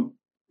to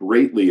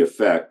greatly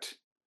affect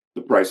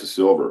the price of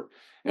silver.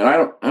 And I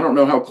don't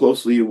know how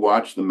closely you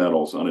watch the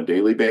metals on a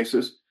daily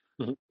basis,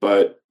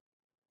 but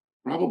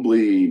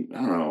probably, I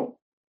don't know,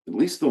 at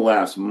least the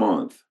last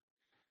month,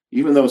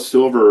 even though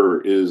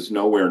silver is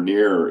nowhere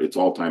near its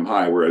all-time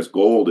high, whereas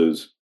gold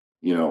is,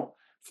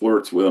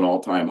 flirts with an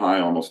all-time high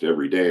almost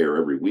every day or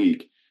every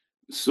week,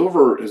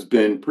 silver has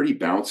been pretty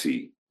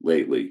bouncy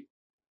lately.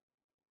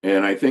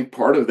 And I think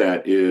part of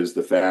that is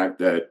the fact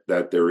that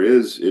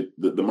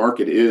the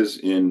market is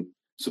in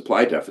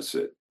supply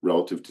deficit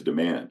relative to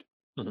demand.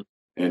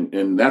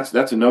 And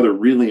that's another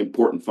really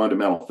important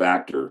fundamental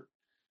factor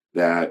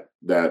that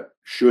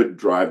should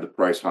drive the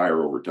price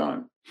higher over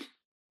time.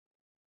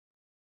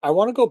 I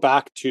want to go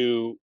back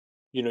to,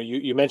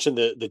 you mentioned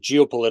the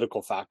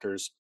geopolitical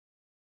factors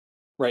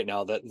right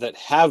now that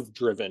have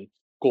driven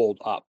gold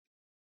up.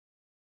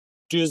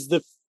 Does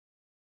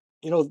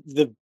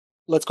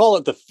let's call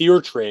it the fear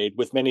trade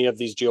with many of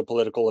these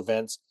geopolitical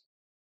events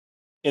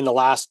in the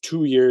last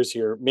 2 years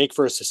here make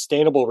for a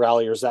sustainable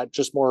rally, or is that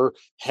just more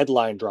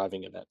headline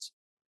driving events?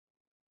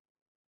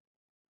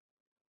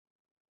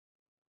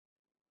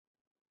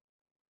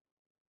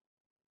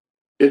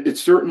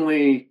 It's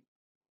certainly,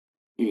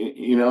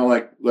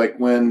 like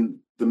when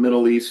the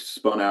Middle East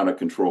spun out of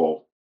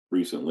control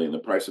recently and the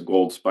price of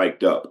gold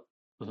spiked up.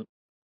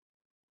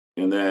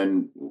 And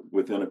then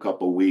within a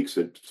couple of weeks,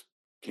 it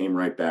came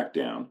right back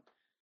down.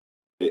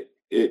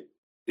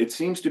 It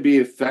seems to be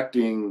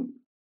affecting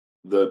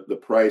the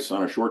price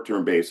on a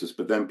short-term basis,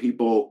 but then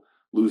people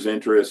lose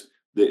interest.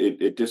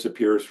 It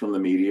disappears from the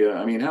media.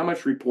 I mean, how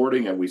much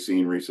reporting have we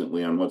seen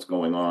recently on what's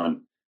going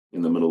on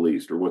in the Middle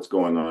East or what's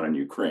going on in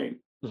Ukraine?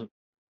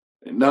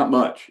 Not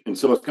much. And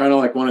so it's kind of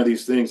like one of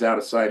these things, out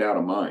of sight, out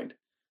of mind.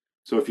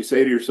 So if you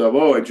say to yourself,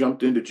 oh, I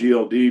jumped into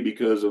GLD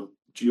because of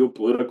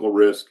geopolitical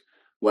risk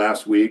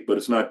last week, but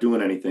it's not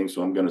doing anything,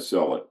 so I'm going to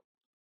sell it.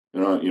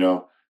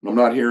 I'm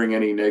not hearing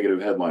any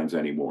negative headlines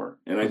anymore.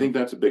 And I think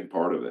that's a big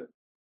part of it.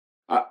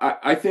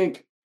 I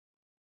think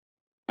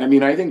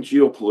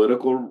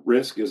geopolitical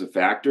risk is a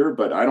factor,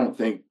 but I don't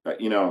think,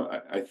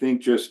 I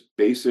think just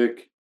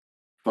basic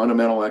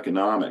fundamental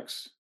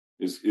economics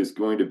is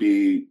going to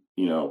be,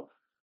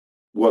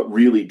 what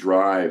really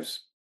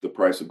drives the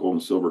price of gold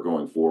and silver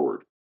going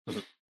forward.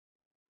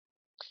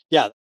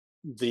 Yeah.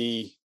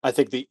 I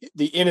think the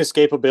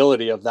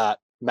inescapability of that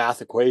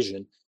math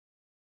equation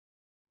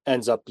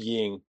ends up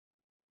being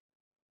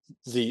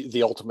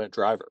the ultimate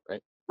driver,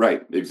 right?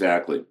 Right,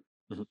 exactly.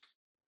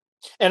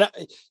 And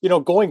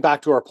going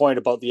back to our point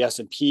about the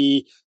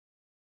S&P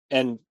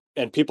and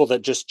people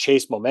that just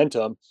chase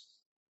momentum,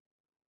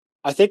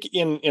 I think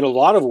in a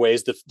lot of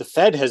ways the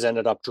Fed has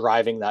ended up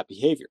driving that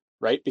behavior,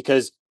 right?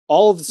 Because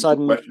all of a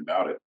sudden, no question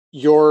about it,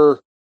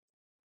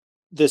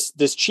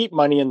 this cheap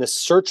money and this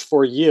search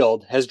for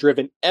yield has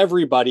driven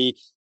everybody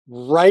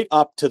right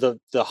up to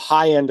the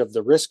high end of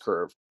the risk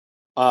curve,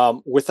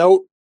 without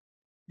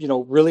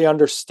really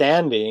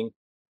understanding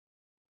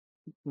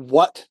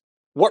what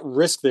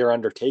risk they're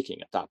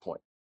undertaking at that point.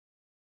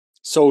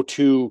 So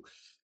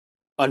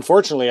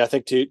unfortunately, I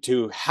think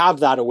to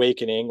have that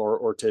awakening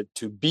or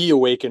to be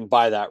awakened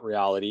by that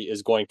reality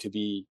is going to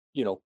be,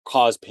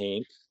 cause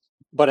pain.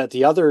 But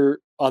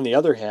on the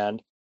other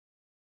hand,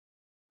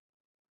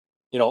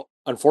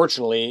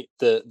 unfortunately,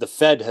 the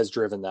Fed has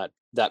driven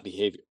that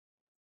behavior.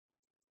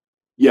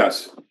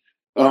 Yes.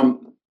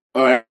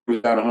 Oh, I agree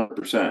with that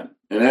 100%.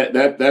 And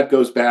that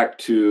goes back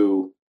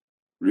to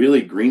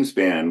really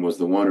Greenspan was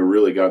the one who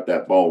really got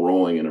that ball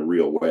rolling in a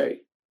real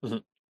way. Mm-hmm.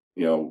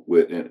 You know,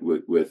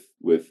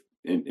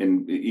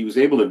 and he was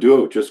able to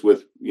do it just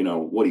with, you know,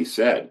 what he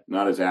said,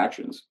 not his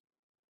actions.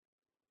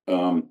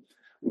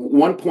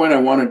 One point I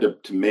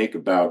wanted to make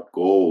about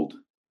gold,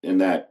 in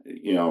that,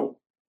 you know,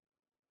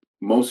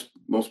 most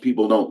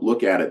people don't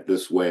look at it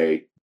this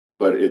way,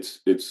 but it's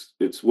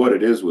what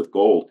it is with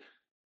gold.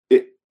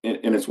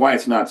 And it's why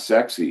it's not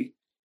sexy.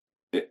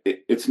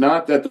 It's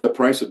not that the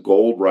price of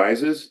gold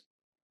rises,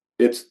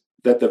 it's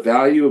that the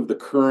value of the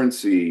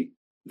currency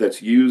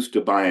that's used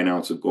to buy an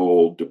ounce of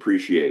gold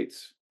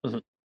depreciates. Mm-hmm.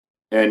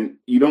 And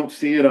you don't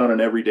see it on an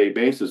everyday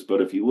basis,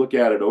 but if you look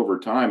at it over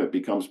time, it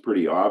becomes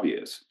pretty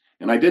obvious.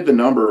 And I did the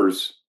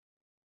numbers,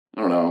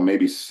 I don't know,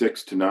 maybe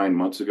 6 to 9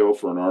 months ago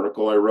for an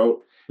article I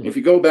wrote. Mm-hmm. If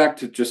you go back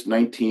to just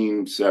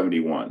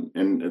 1971,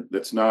 and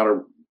it's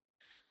not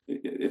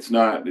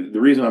the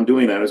reason I'm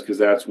doing that is because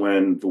that's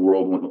when the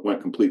world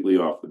went completely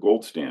off the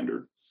gold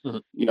standard. Mm-hmm.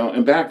 You know,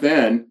 and back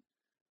then,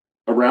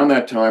 around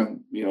that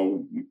time, you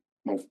know,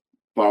 my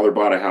father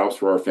bought a house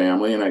for our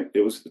family, and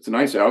it's a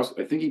nice house.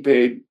 I think he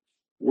paid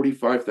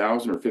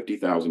 $45,000 or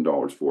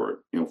 $50,000 for it.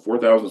 You know,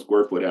 4,000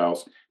 square foot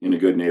house in a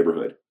good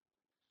neighborhood.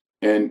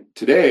 And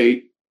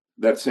today,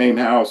 that same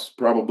house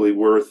probably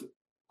worth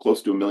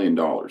close to $1 million.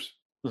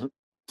 Mm-hmm.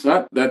 It's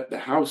not that the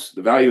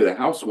value of the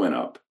house went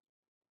up.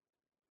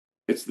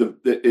 It's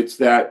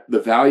that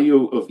the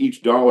value of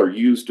each dollar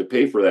used to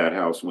pay for that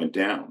house went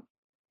down,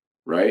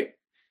 right?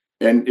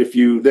 And if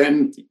you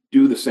then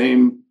do the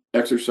same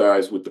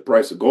exercise with the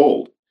price of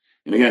gold,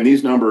 and again,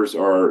 these numbers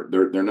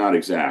they're not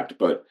exact,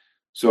 but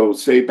so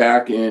say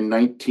back in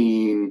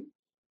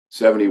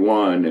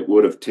 1971, it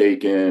would have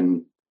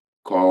taken,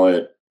 call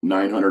it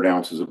 900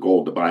 ounces of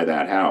gold to buy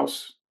that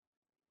house.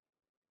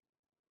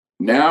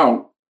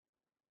 Now,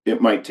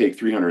 it might take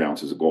 300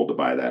 ounces of gold to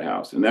buy that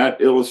house. And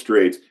that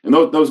illustrates, and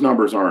those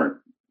numbers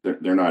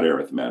they're not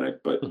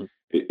arithmetic, but mm-hmm.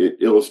 it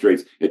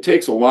illustrates, it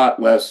takes a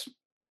lot less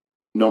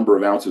number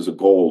of ounces of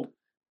gold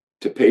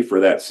to pay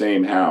for that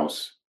same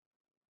house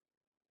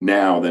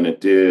now than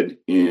it did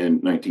in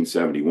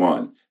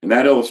 1971. And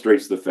that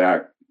illustrates the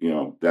fact, you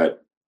know, that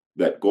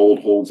gold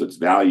holds its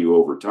value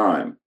over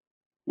time,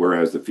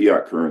 whereas the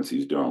fiat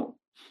currencies don't.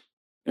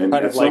 And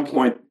at some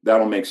point,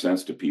 that'll make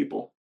sense to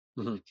people.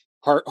 Mm-hmm.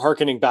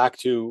 Harkening back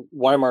to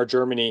Weimar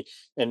Germany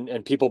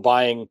and people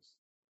buying,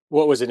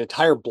 what was it,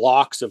 entire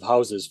blocks of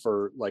houses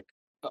for like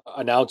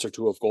an ounce or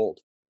two of gold.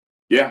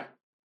 Yeah,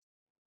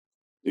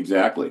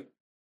 exactly.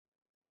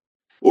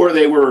 Or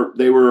they were,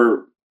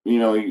 you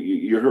know,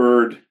 you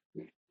heard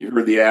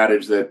the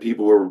adage that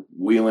people were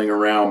wheeling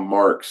around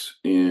marks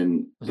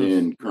in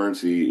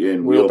currency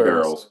in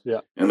wheelbarrows. Yeah.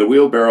 And the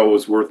wheelbarrow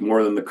was worth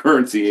more than the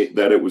currency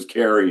that it was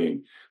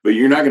carrying. But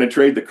you're not going to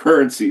trade the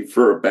currency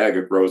for a bag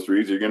of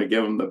groceries. You're going to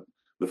give them the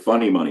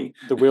funny money,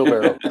 the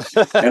wheelbarrow.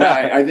 And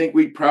I think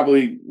we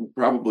probably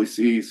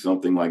see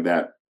something like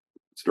that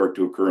start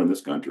to occur in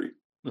this country.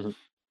 Mm-hmm.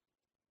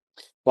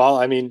 Well,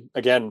 I mean,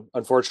 again,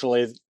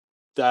 unfortunately,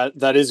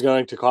 that is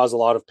going to cause a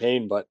lot of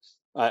pain. But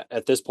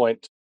at this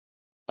point,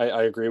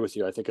 I agree with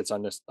you. I think it's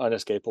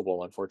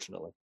unescapable,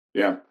 unfortunately.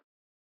 Yeah.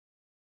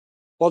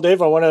 Well,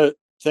 Dave, I want to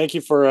thank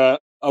you for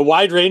a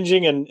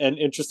wide-ranging and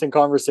interesting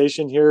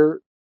conversation here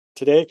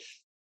today.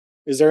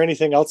 Is there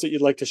anything else that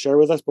you'd like to share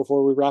with us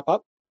before we wrap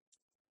up?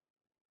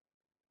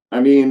 I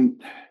mean,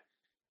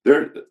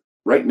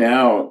 right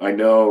now, I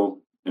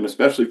know, and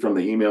especially from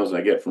the emails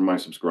I get from my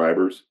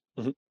subscribers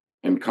mm-hmm.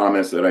 and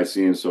comments that I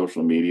see in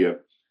social media,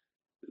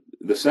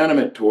 the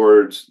sentiment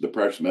towards the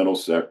precious metal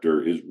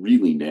sector is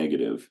really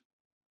negative.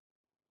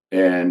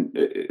 And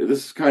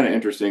this is kind of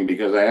interesting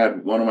because I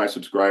had one of my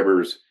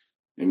subscribers,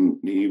 and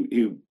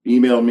he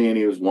emailed me and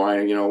he was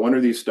whining, you know, when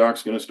are these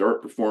stocks going to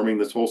start performing?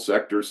 This whole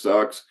sector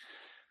sucks.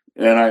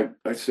 And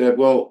I said,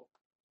 well,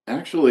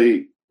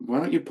 actually, why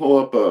don't you pull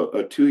up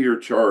a 2-year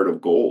chart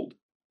of gold?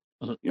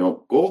 Mm-hmm. You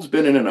know, gold's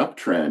been in an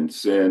uptrend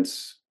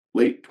since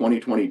late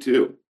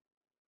 2022.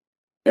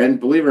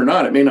 And believe it or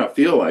not, it may not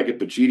feel like it,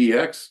 but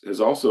GDX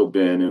has also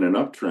been in an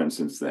uptrend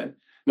since then.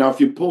 Now, if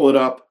you pull it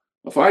up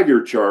a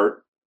 5-year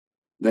chart,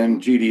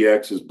 then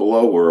GDX is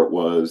below where it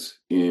was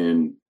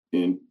in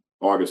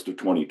August of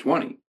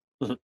 2020.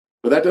 Mm-hmm.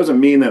 But that doesn't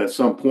mean that at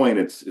some point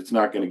it's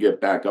not going to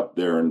get back up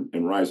there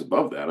and rise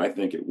above that. I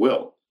think it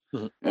will.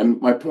 Mm-hmm. And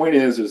my point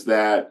is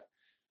that,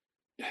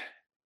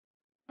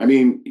 I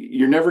mean,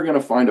 you're never going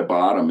to find a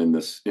bottom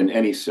in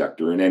any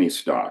sector, in any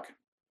stock.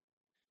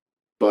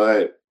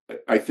 But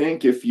I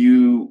think if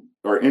you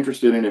are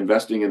interested in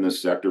investing in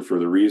this sector for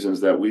the reasons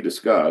that we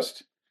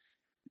discussed,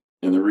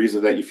 and the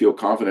reason that you feel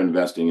confident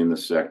investing in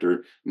this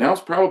sector,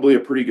 now's probably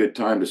a pretty good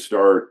time to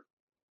start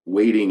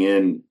wading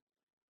in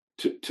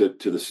to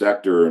the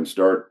sector and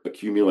start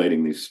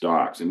accumulating these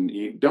stocks. And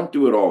you don't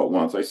do it all at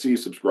once. I see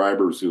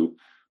subscribers who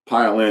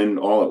pile in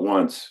all at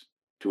once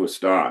to a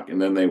stock,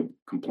 and then they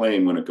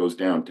complain when it goes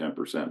down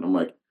 10%. And I'm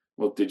like,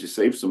 well, did you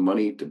save some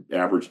money to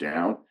average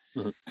down?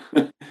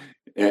 Mm-hmm.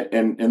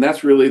 and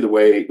that's really the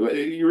way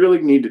you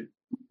really need to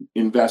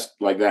invest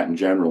like that in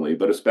generally,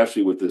 but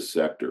especially with this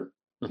sector.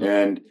 Mm-hmm.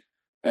 And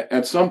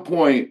at some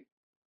point,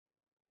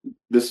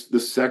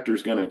 this sector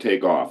is going to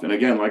take off. And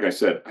again, like I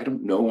said, I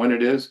don't know when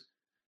it is,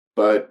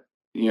 but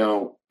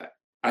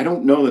I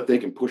don't know that they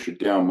can push it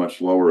down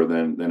much lower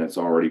than it's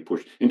already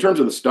pushed in terms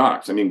of the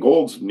stocks. I memean,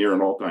 gold's near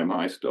an all-time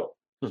high still.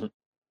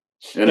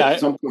 Mm-hmm. And at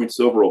some point,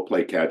 silver will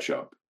play catch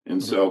up. And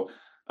mm-hmm. so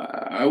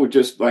I would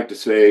just like to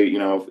say,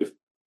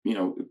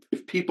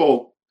 if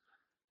people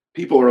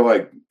are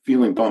like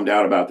feeling bummed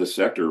out about this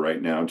sector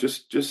right now,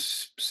 just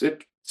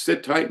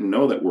sit tight and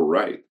know that we're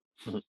right.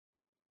 Mm-hmm.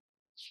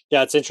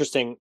 Yeah, it's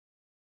interesting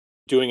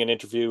doing an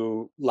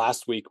interview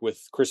last week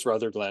with Chris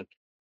Rutherglen,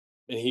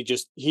 and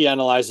he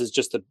analyzes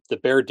just the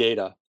bare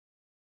data.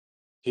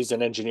 He's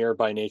an engineer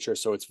by nature,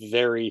 so it's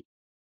very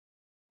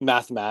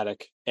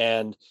mathematic.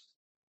 And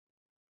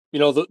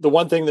the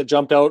one thing that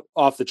jumped out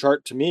off the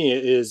chart to me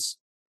is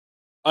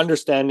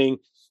understanding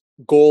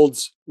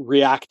gold's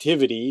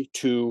reactivity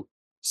to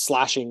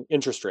slashing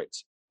interest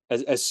rates.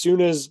 As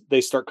soon as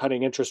they start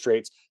cutting interest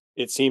rates,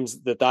 it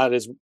seems that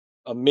is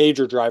a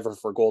major driver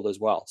for gold as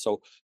well.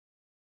 So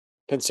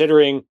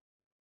considering,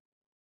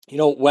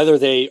 whether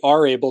they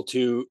are able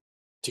to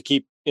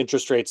keep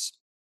interest rates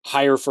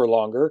higher for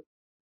longer,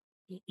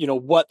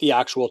 what the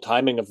actual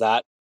timing of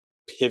that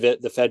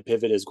pivot, the Fed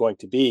pivot, is going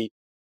to be,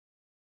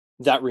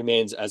 that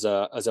remains as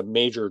a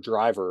major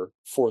driver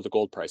for the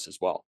gold price as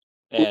well.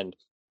 And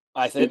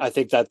I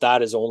think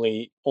that is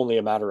only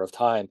a matter of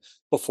time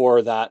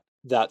before that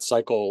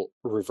cycle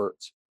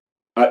reverts.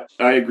 I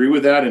agree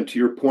with that. And to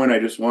your point, I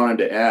just wanted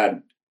to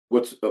add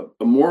what's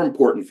a more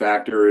important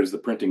factor is the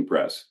printing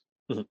press,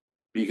 mm-hmm.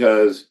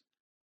 because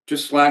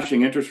just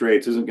slashing interest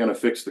rates isn't going to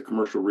fix the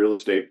commercial real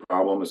estate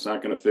problem. It's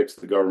not going to fix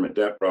the government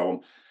debt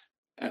problem.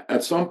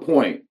 At some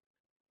point,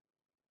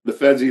 the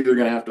Fed's either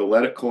going to have to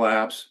let it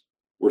collapse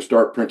or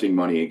start printing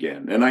money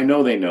again. And I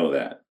know they know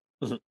that.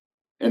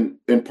 Mm-hmm.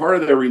 And part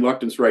of their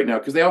reluctance right now,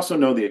 because they also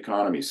know the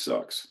economy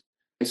sucks.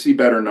 They see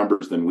better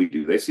numbers than we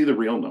do. They see the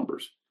real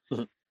numbers.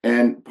 Mm-hmm.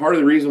 And part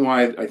of the reason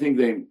why I think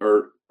they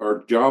are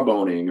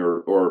jawboning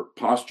or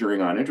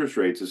posturing on interest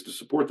rates is to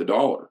support the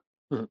dollar.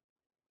 Mm-hmm.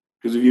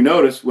 Because if you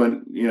notice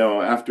when,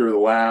 after the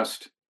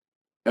last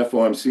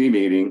FOMC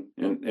meeting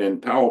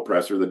and Powell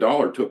presser, the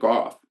dollar took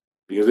off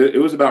because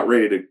it was about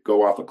ready to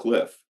go off a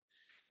cliff.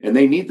 And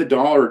they need the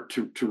dollar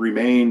to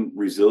remain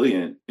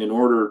resilient in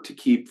order to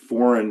keep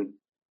foreign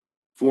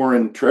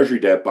treasury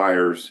debt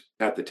buyers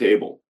at the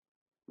table,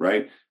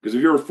 right? Because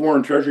if you're a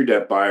foreign treasury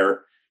debt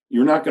buyer,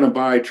 you're not going to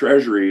buy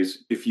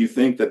treasuries if you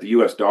think that the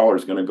US dollar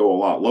is going to go a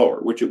lot lower,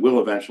 which it will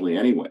eventually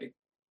anyway.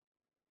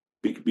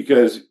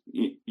 Because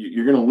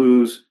you're going to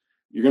lose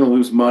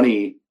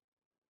money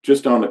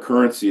just on the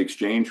currency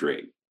exchange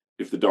rate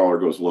if the dollar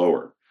goes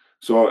lower.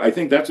 So I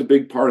think that's a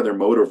big part of their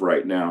motive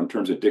right now in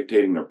terms of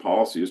dictating their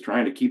policy, is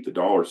trying to keep the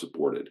dollar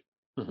supported.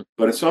 Mm-hmm.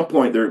 But at some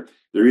point, they're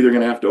either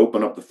going to have to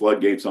open up the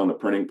floodgates on the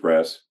printing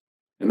press.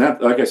 And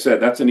that, like I said,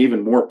 that's an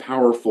even more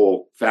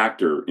powerful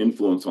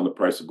influence on the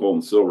price of gold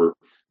and silver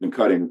than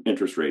cutting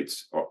interest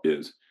rates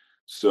is.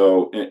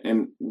 So,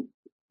 and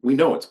we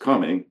know it's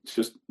coming. It's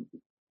just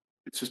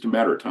a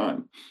matter of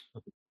time.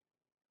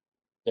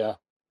 Yeah.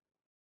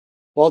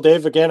 Well,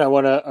 Dave, again, I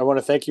want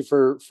to thank you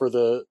for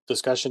the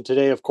discussion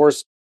today. Of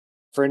course,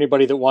 for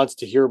anybody that wants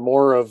to hear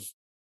more of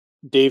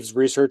Dave's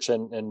research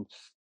and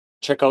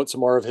check out some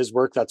more of his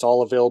work, that's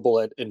all available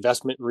at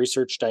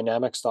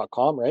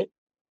investmentresearchdynamics.com, right?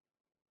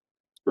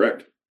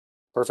 Correct.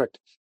 Perfect.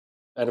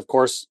 And of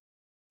course,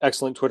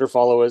 excellent Twitter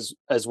follow as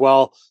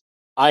well.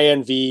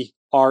 INVRES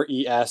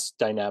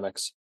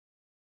Dynamics,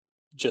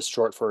 just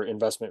short for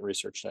Investment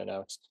Research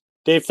Dynamics.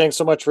 Dave, thanks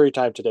so much for your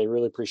time today.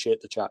 Really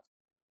appreciate the chat.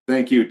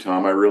 Thank you,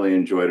 Tom. I really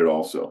enjoyed it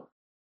also.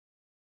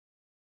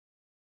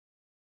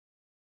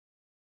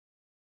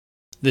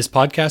 This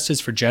podcast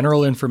is for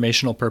general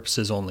informational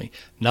purposes only.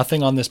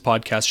 Nothing on this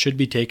podcast should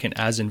be taken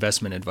as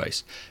investment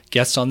advice.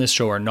 Guests on this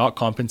show are not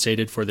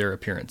compensated for their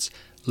appearance.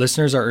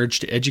 Listeners are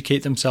urged to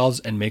educate themselves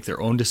and make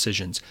their own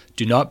decisions.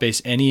 Do not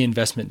base any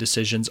investment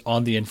decisions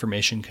on the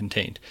information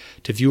contained.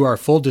 To view our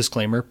full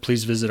disclaimer,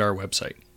 please visit our website.